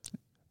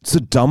 It's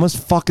the dumbest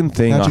fucking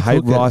thing. I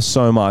hate rice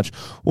so much.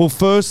 Well,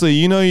 firstly,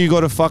 you got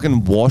to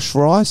fucking wash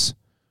rice.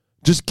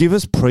 Just give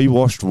us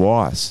pre-washed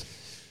rice.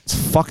 It's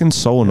fucking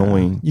so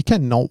annoying. You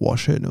cannot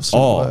wash it and it'll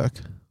still work.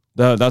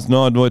 No, that's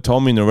not what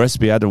told me in the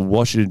recipe. I had to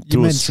wash it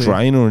through a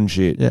strainer and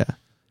shit. Yeah.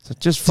 So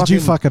just fucking,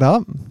 did you fuck it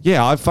up?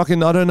 Yeah, I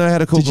don't know how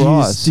to cook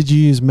rice. Did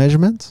you use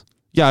measurements?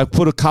 Yeah, I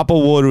put a cup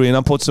of water in.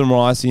 I put some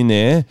rice in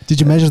there.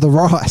 Did you measure the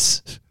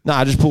rice? No,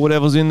 I just put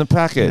whatever's in the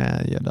packet.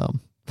 Yeah, you're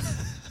dumb.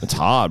 It's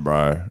hard,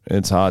 bro.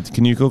 It's hard.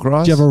 Can you cook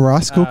rice? Do you have a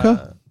rice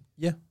cooker?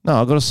 Yeah.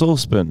 No, I got a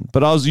saucepan.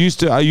 But I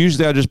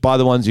just buy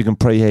the ones you can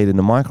preheat in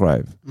the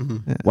microwave. Mm-hmm.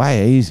 Yeah.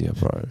 Way easier,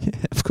 bro. Yeah,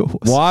 of course.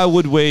 Why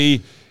would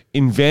we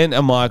invent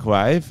a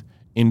microwave,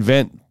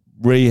 invent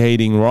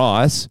reheating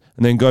rice,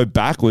 and then go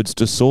backwards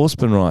to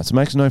saucepan rice? It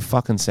makes no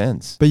fucking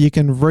sense. But you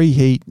can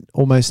reheat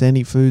almost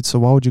any food, so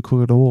why would you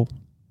cook it all?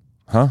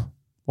 Huh?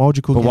 Why would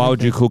you cook Why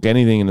would you cook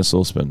anything in a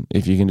saucepan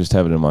if you can just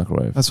have it in a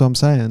microwave? That's what I'm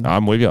saying.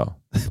 I'm with you.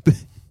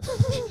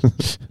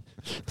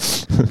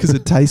 Because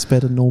it tastes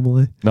better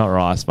normally. Not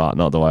rice, but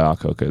not the way I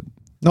cook it.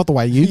 Not the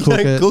way you cook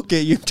don't it. cook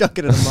it. You chuck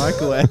it in a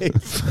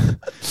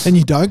microwave. And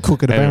you don't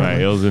cook it, apparently.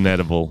 Anyway, it was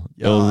inedible.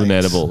 It was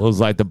inedible. It was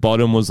like the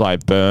bottom was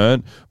like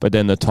burnt, but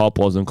then the top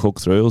wasn't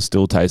cooked through. It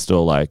still tasted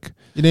all like...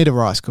 You need a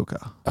rice cooker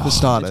for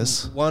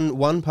starters.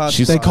 One part.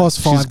 They cost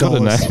 $5. She's got a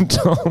name,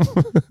 Tom.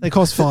 They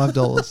cost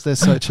 $5. They're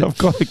so cheap. I've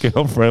got a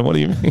girlfriend. What do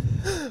you mean?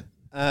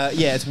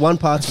 Yeah, it's 1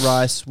 part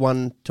rice,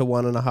 1 to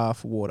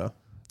 1.5 water.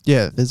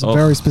 Yeah, there's a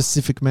very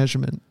specific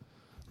measurement.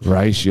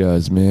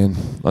 Ratios, man.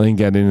 I didn't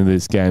get into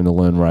this game to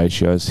learn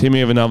ratios. Hit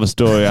me with another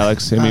story,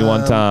 Alex. Hit me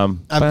one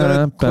time. I've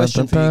got a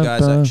question for you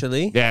guys,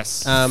 actually.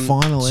 Yes.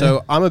 Finally.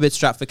 So I'm a bit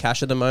strapped for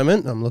cash at the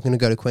moment. I'm looking to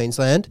go to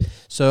Queensland.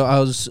 So I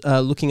was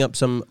looking up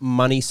some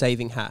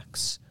money-saving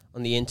hacks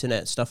on the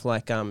internet, stuff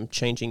like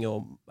changing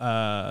your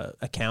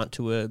account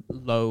to a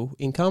low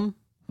income.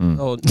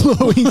 Or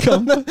Low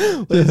income.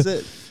 What is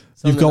it?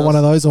 You've got one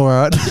of those, all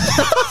right.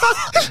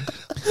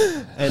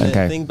 And the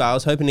thing, but I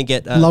was hoping to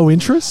get low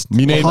interest.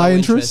 You need high low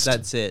interest.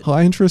 That's it.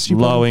 High interest.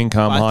 Low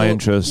income, high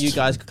interest. You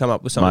guys could come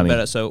up with something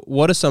better. So,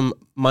 what are some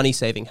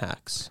money-saving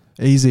hacks?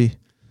 Easy.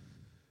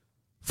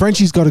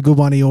 Frenchie's got a good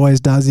one. He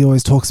always does. He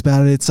always talks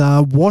about it. It's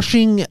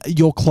washing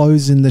your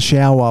clothes in the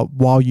shower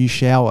while you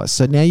shower.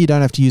 So now you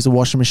don't have to use a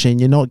washing machine.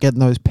 You're not getting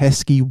those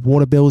pesky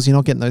water bills. You're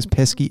not getting those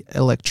pesky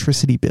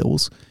electricity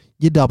bills.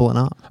 You're doubling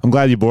up. I'm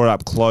glad you brought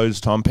up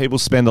clothes, Tom. People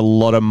spend a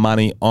lot of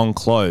money on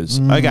clothes.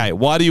 Okay,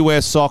 why do you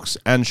wear socks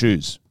and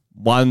shoes?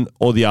 One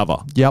or the other.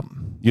 Yep.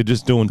 You're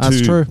just doing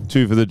That's true.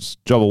 two for the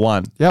job of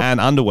one. Yep.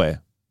 And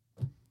underwear.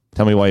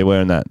 Tell me why you're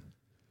wearing that.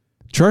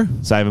 True.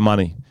 Saving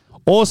money.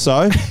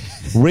 Also,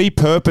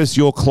 repurpose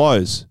your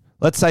clothes.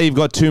 Let's say you've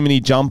got too many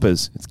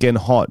jumpers. It's getting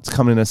hot. It's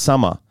coming into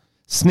summer.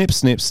 Snip,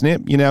 snip,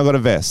 snip. You now got a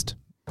vest.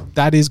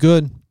 That is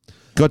good.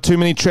 Got too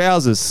many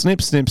trousers.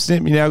 Snip, snip,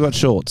 snip. You now got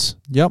shorts.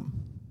 Yep.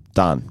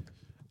 Done.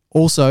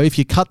 Also, if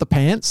you cut the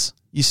pants,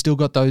 you still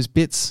got those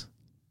bits.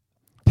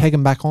 Peg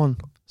them back on.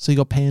 So you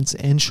got pants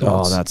and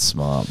shorts. Oh, that's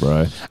smart,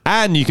 bro.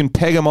 And you can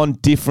peg them on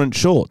different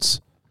shorts.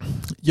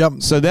 Yep.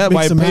 So that Mix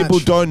way and people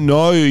match. don't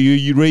know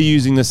you're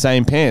reusing the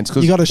same pants.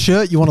 You got a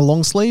shirt, you want a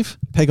long sleeve?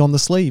 Peg on the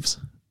sleeves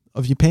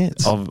of your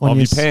pants. Of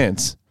your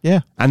pants.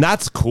 Yeah. And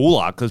that's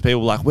cooler because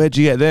people are like, where'd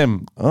you get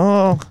them?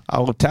 Oh, I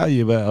will tell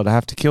you, but I'd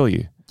have to kill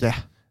you. Yeah.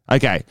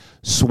 Okay.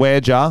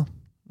 Swear jar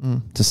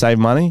to save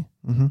money,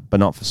 but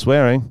not for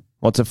swearing.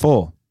 What's it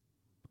for?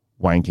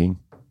 Wanking.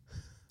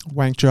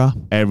 Wank jar.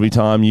 Every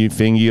time you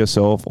finger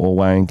yourself or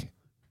wank.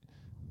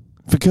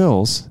 For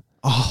girls,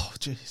 Oh,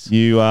 jeez.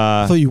 you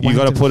thought you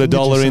got to wanked put and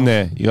 $1 in fingered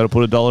there. You got to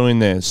put $1 in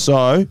there.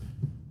 So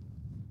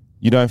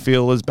you don't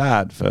feel as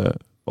bad for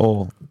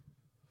all.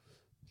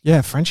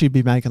 Yeah, Frenchie'd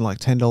be making like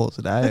 $10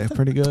 a day.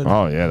 Pretty good.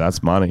 Oh, yeah,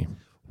 that's money.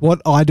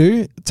 What I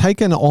do, take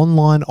an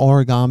online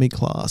origami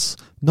class.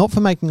 Not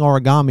for making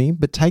origami,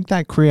 but take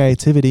that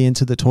creativity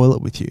into the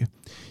toilet with you.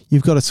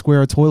 You've got a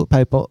square of toilet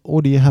paper,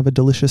 or do you have a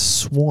delicious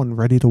swan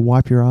ready to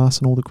wipe your ass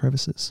and all the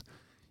crevices?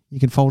 You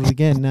can fold it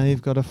again. Now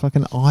you've got a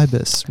fucking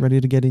ibis ready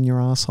to get in your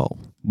asshole.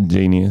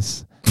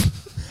 Genius.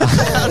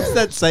 How does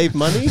that save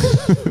money?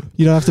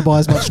 You don't have to buy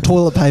as much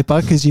toilet paper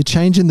because you're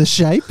changing the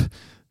shape.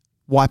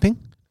 Wiping.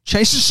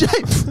 Change the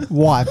shape.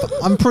 Wipe.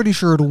 I'm pretty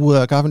sure it'll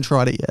work. I haven't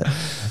tried it yet.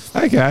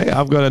 Okay,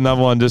 I've got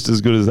another one just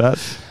as good as that.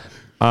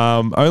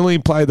 Only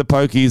play the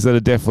pokies that are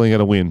definitely going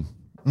to win.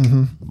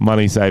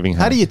 Money saving.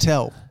 How do you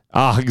tell?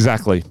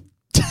 Exactly.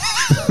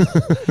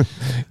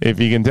 If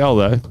you can tell,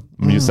 though,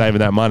 you're saving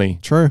that money.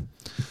 True.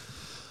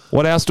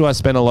 What else do I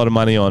spend a lot of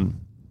money on?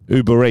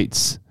 Uber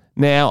Eats.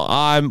 Now,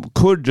 I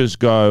could just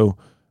go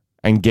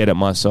and get it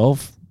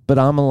myself, but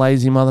I'm a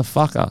lazy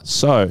motherfucker.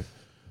 So,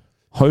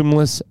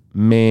 homeless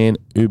man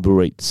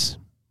Uber Eats.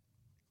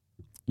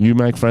 You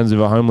make friends with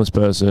a homeless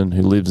person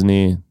who lives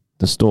near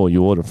the store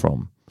you order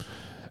from.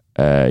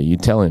 You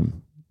tell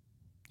him.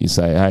 You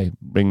say, hey,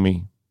 bring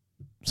me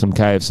some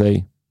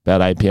KFC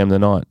about 8 p.m.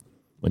 tonight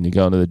when you're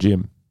going to the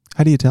gym.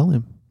 How do you tell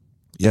him?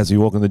 Yeah, so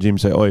you walk in the gym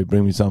and say, oi,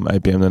 bring me some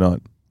 8 p.m.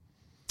 tonight.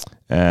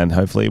 And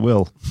hopefully he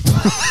will.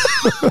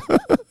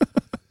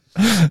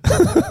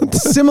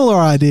 Similar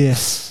idea.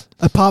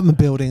 Apartment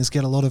buildings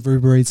get a lot of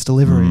Uber Eats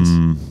deliveries.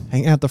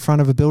 Hang out the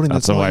front of a building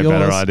that's a way not yours.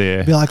 better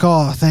idea. Be like,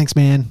 oh, thanks,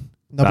 man.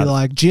 They'll be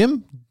like,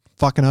 Jim?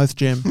 Fucking oath,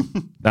 Jim.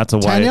 That's a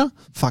way. Tanya?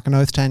 Fucking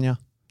oath, Tanya.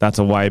 That's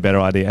a way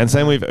better idea. And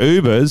same with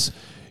Ubers.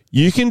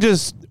 You can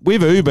just,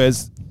 with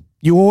Ubers,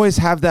 you always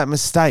have that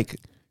mistake.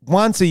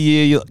 Once a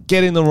year, you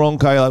get in the wrong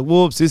car. You're like,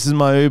 whoops, this is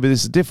my Uber. This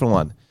is a different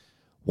one.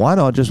 Why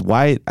not just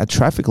wait at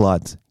traffic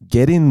lights?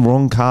 Get in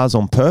wrong cars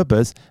on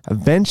purpose.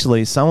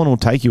 Eventually, someone will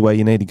take you where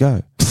you need to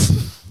go.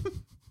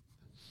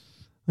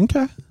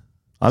 Okay.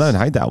 I don't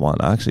hate that one.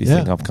 I actually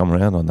think I've come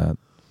around on that.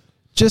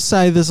 Just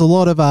say there's a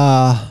lot of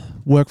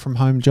work from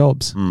home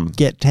jobs.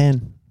 Get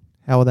 10.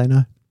 How will they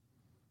know?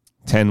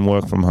 10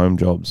 work from home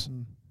jobs.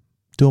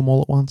 Do them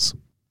all at once.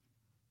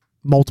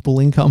 Multiple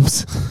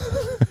incomes.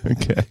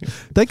 Okay.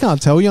 They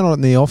can't tell you're not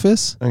in the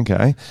office.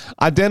 Okay.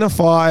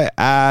 Identify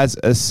as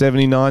a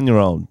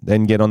 79-year-old,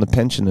 then get on the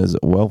pensioners'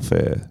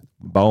 welfare.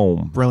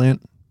 Boom.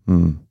 Brilliant.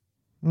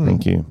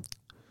 Thank you.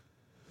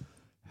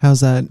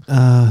 How's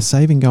that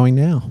saving going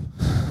now?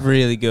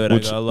 Really good. I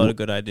got a lot of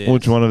good ideas.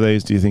 Which one of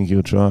these do you think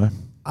you'll try?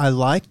 I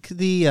like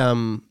the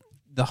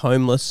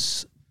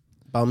homeless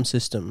bum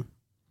system.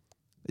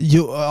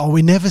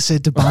 We never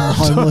said to bum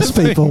homeless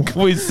people.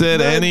 We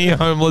said any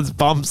homeless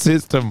bum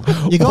system.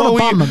 You got to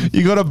bum them.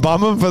 You got to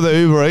bum them for the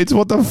Uber Eats?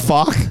 What the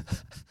fuck?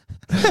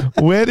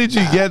 Where did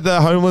you get the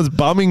homeless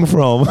bumming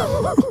from?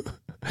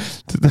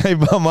 Did they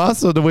bum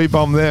us or do we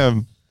bum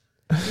them?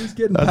 Who's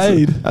getting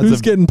paid?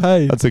 Who's getting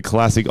paid? That's a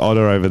classic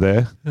otter over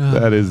there.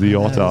 That is the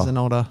otter. That is an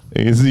otter.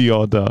 He's the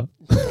otter.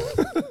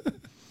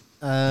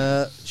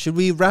 Should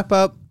we wrap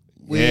up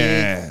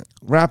with...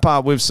 Wrap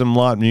up with some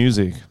light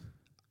music.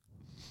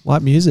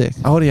 Light music?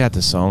 I already had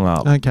the song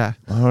up. Okay.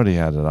 I already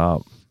had it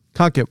up.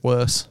 Can't get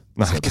worse.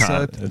 No, I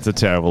can't. It's a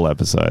terrible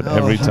episode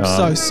every time.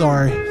 I'm so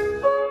sorry.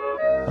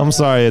 I'm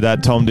sorry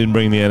that Tom didn't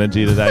bring the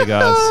energy today,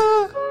 guys.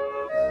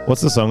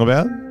 What's the song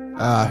about?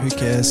 Who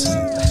cares?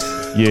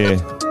 Yeah.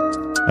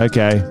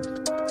 Okay.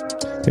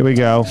 Here we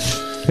go.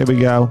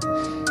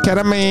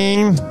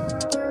 Ketamine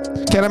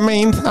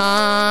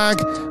talk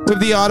with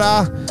the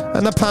otter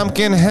and the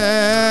pumpkin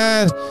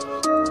head.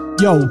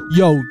 Yo.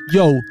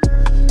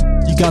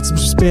 You got some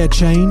spare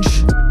change?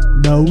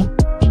 No.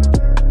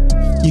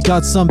 You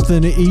got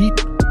something to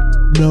eat?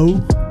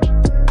 No.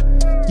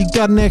 You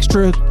got an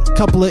extra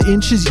couple of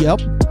inches?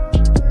 Yep.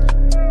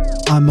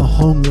 I'm a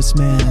homeless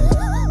man.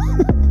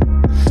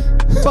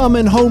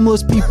 Bumming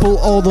homeless people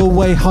all the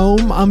way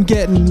home. I'm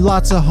getting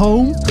lots of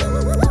home.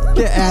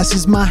 Their ass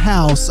is my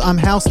house. I'm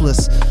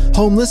houseless.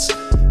 Homeless,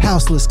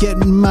 houseless.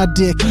 Getting my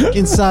dick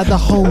inside the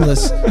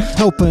homeless.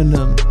 Helping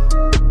them.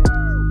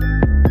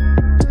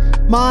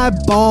 My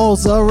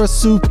balls are a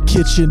soup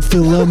kitchen.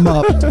 Fill them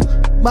up.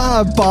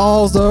 My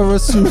balls are a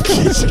soup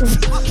kitchen.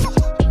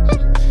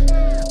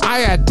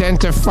 I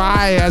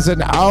identify as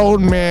an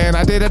old man.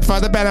 I did it for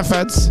the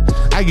benefits.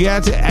 I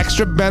get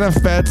extra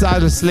benefits.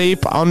 I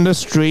sleep on the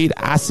street.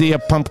 I see a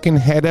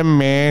pumpkin-headed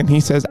man. He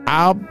says,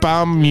 I'll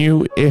bum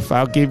you if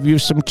I'll give you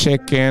some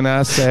chicken.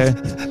 I say,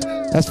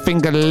 that's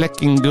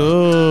finger-licking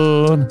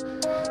good.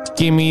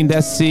 Give me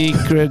the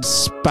secret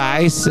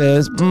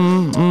spices.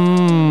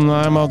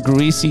 I'm all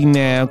greasy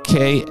now.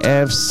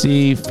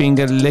 KFC,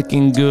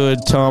 finger-licking good.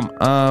 Tom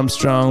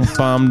Armstrong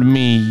bummed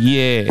me,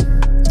 yeah.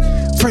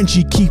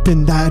 Frenchie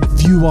keeping that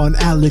view on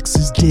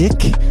Alex's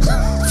dick.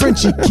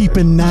 Frenchie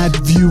keeping that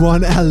view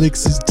on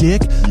Alex's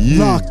dick.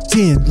 Yeah.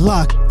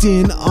 Locked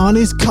in on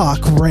his cock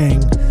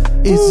ring.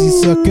 Is he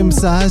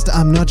circumcised?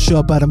 I'm not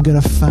sure, but I'm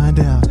gonna find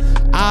out.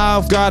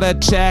 I've got a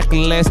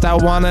checklist I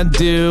wanna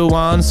do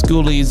on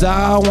Schoolies.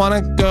 I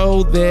wanna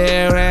go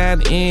there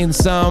and eat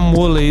some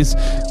Woolies,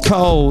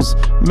 Coles,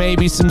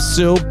 maybe some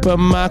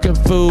supermarket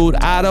food.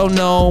 I don't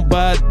know,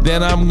 but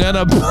then I'm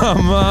gonna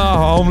bum a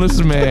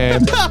homeless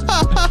man.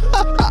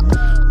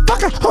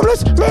 Fuck a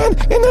homeless man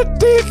in the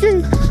dick.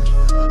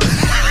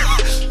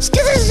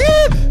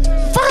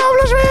 Fuck a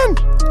homeless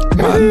man.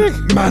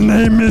 My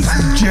name is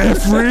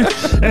Jeffrey,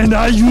 and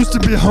I used to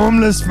be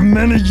homeless for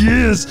many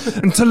years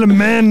until a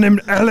man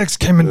named Alex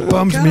came and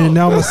bumped me, and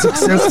now I'm a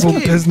successful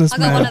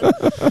businessman.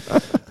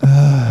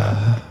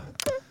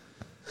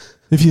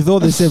 If you thought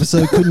this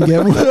episode couldn't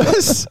get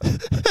worse.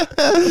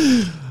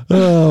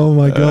 Oh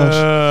my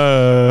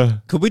gosh.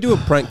 Could we do a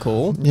prank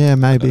call? Yeah,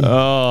 maybe.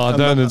 Oh, I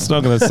don't. It's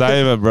not going to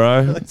save it,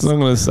 bro. It's not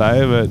going to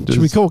save it.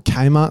 Should we call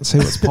Kmart and see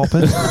what's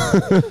popping?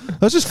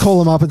 Let's just call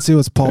them up and see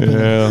what's popping.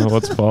 Yeah,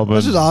 what's popping?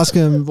 Let's just ask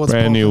him what's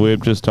Brand popping. new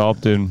whip just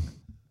topped in.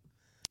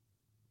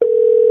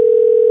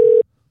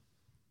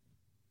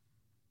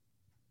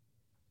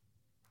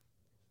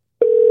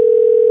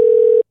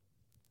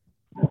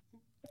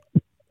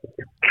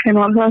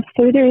 Kmart Plus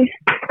 3D.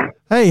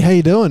 Hey, how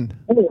you doing?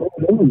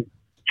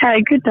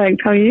 Hey, good,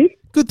 thanks. How are you?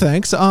 Good,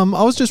 thanks. I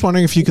was just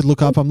wondering if you could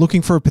look up. I'm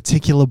looking for a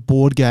particular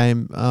board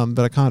game, but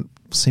I can't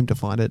seem to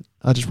find it.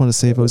 I just want to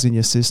see if it was in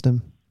your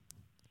system.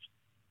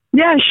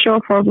 Yeah,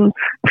 sure problem.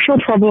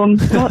 Let's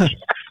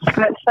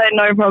say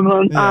no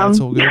problem. Yeah,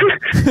 that's all good.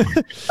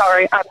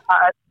 Sorry, I'm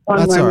tired.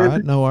 That's all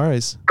right. No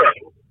worries.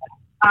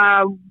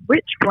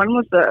 Which one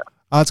was it?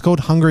 It's called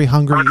Hungry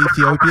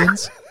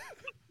Ethiopians.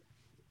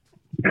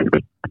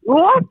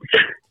 What?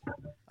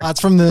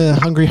 It's from the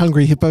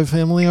Hungry Hippo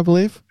family, I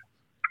believe.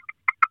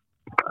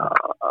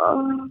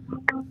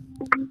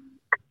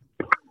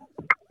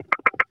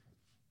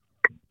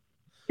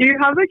 Do you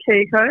have a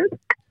key code?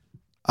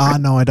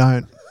 No, I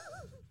don't.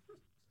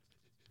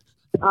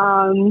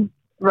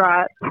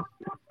 Right.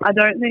 I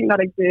don't think that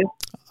exists.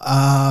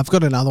 I've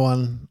got another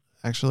one,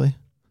 actually.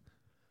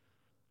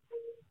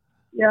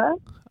 Yeah?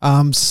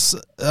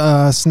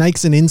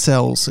 Snakes and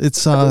incels.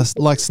 It's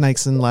like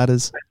Snakes and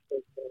Ladders.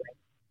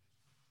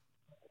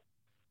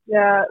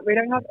 Yeah, we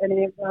don't have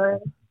any of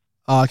those.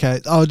 Oh, okay.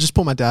 I'll just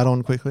put my dad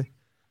on quickly.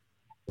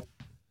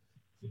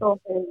 Sure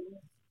thing.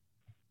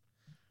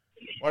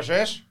 What's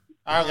this?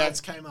 Oh,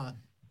 that's Kmart.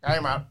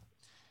 Kmart.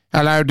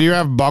 Hello, do you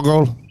have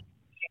Boggle?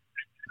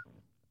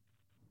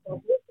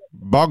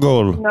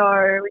 Boggle.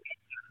 No.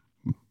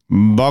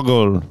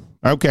 Boggle.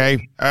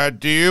 Okay.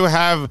 Do you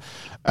have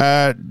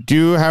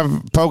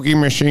poking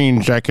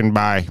machines I can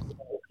buy?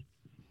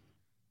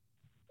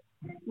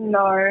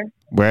 No.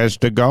 Where's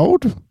the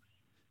gold?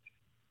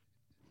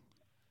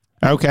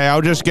 Okay,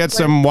 I'll just get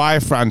some Y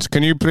fronts.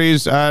 Can you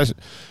please,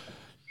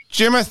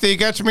 Jimothy,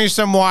 get me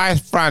some Y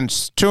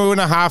fronts,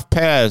 2.5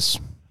 pairs.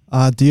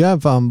 Do you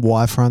have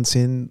Y fronts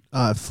in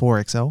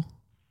 4XL?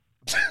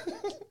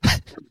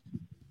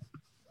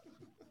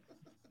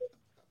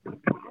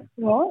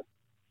 What?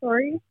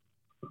 Sorry?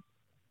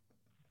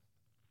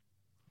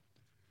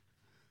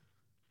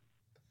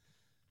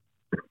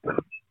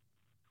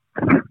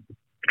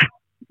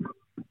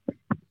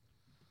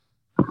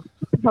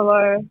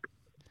 Hello.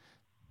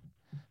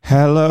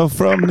 Hello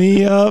from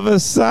the other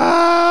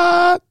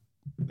side.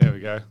 There we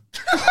go.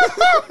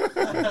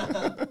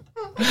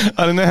 I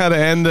didn't know how to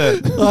end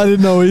it. I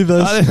didn't know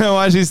either. I didn't know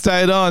why she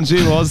stayed on.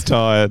 She was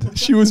tired.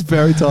 She was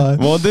very tired.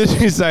 What did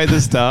she say at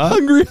the start?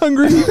 Hungry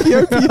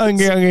Ethiopians.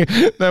 hungry.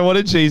 No, what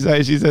did she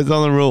say? She said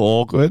something real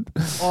awkward.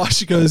 Oh,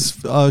 she goes,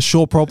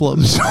 short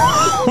problem.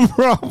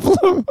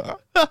 Problem.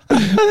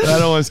 That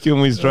almost killed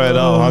me straight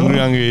up.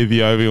 Hungry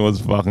Ethiopian was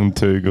fucking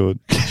too good.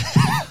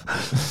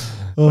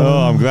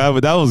 I'm glad,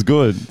 but that was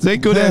good. It's a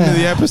good end to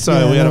the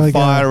episode. We had a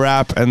fire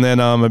rap and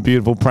then a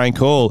beautiful prank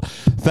call.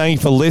 Thank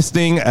you for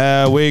listening.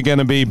 We're going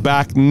to be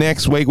back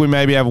next week. We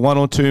maybe have 1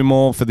 or 2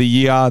 more for the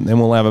year, and then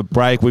we'll have a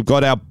break. We've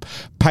got our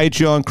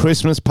Patreon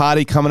Christmas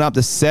party coming up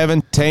the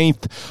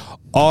 17th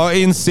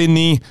in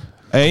Sydney.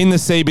 In the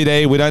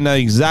CBD. We don't know the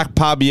exact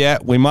pub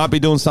yet. We might be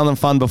doing something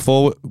fun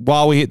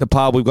while we hit the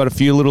pub. We've got a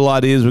few little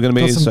ideas. We're going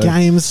to be got some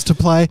games to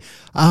play.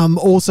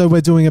 Also, we're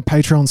doing a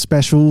Patreon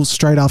special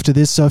straight after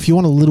this. So if you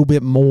want a little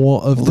bit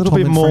more of the Tom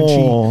and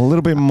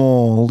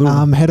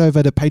Frenchie, head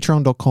over to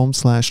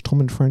patreon.com/Tom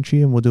and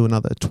Frenchie, and we'll do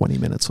another 20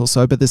 minutes or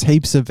so. But there's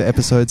heaps of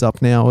episodes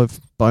up now of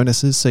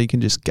bonuses, so you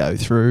can just go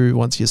through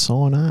once you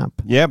sign up.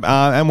 Yep,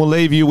 and we'll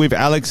leave you with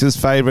Alex's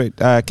favorite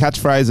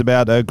catchphrase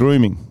about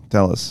grooming.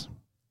 Tell us.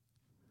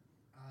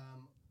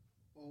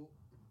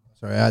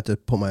 Sorry, I had to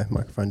put my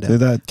microphone down. Do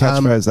that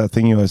catchphrase, that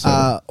thing you always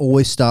say.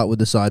 Always start with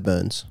the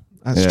sideburns.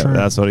 That's true.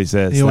 That's what he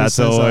says. That's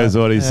always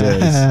what he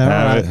says.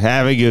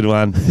 Have a good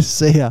one.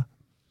 See ya.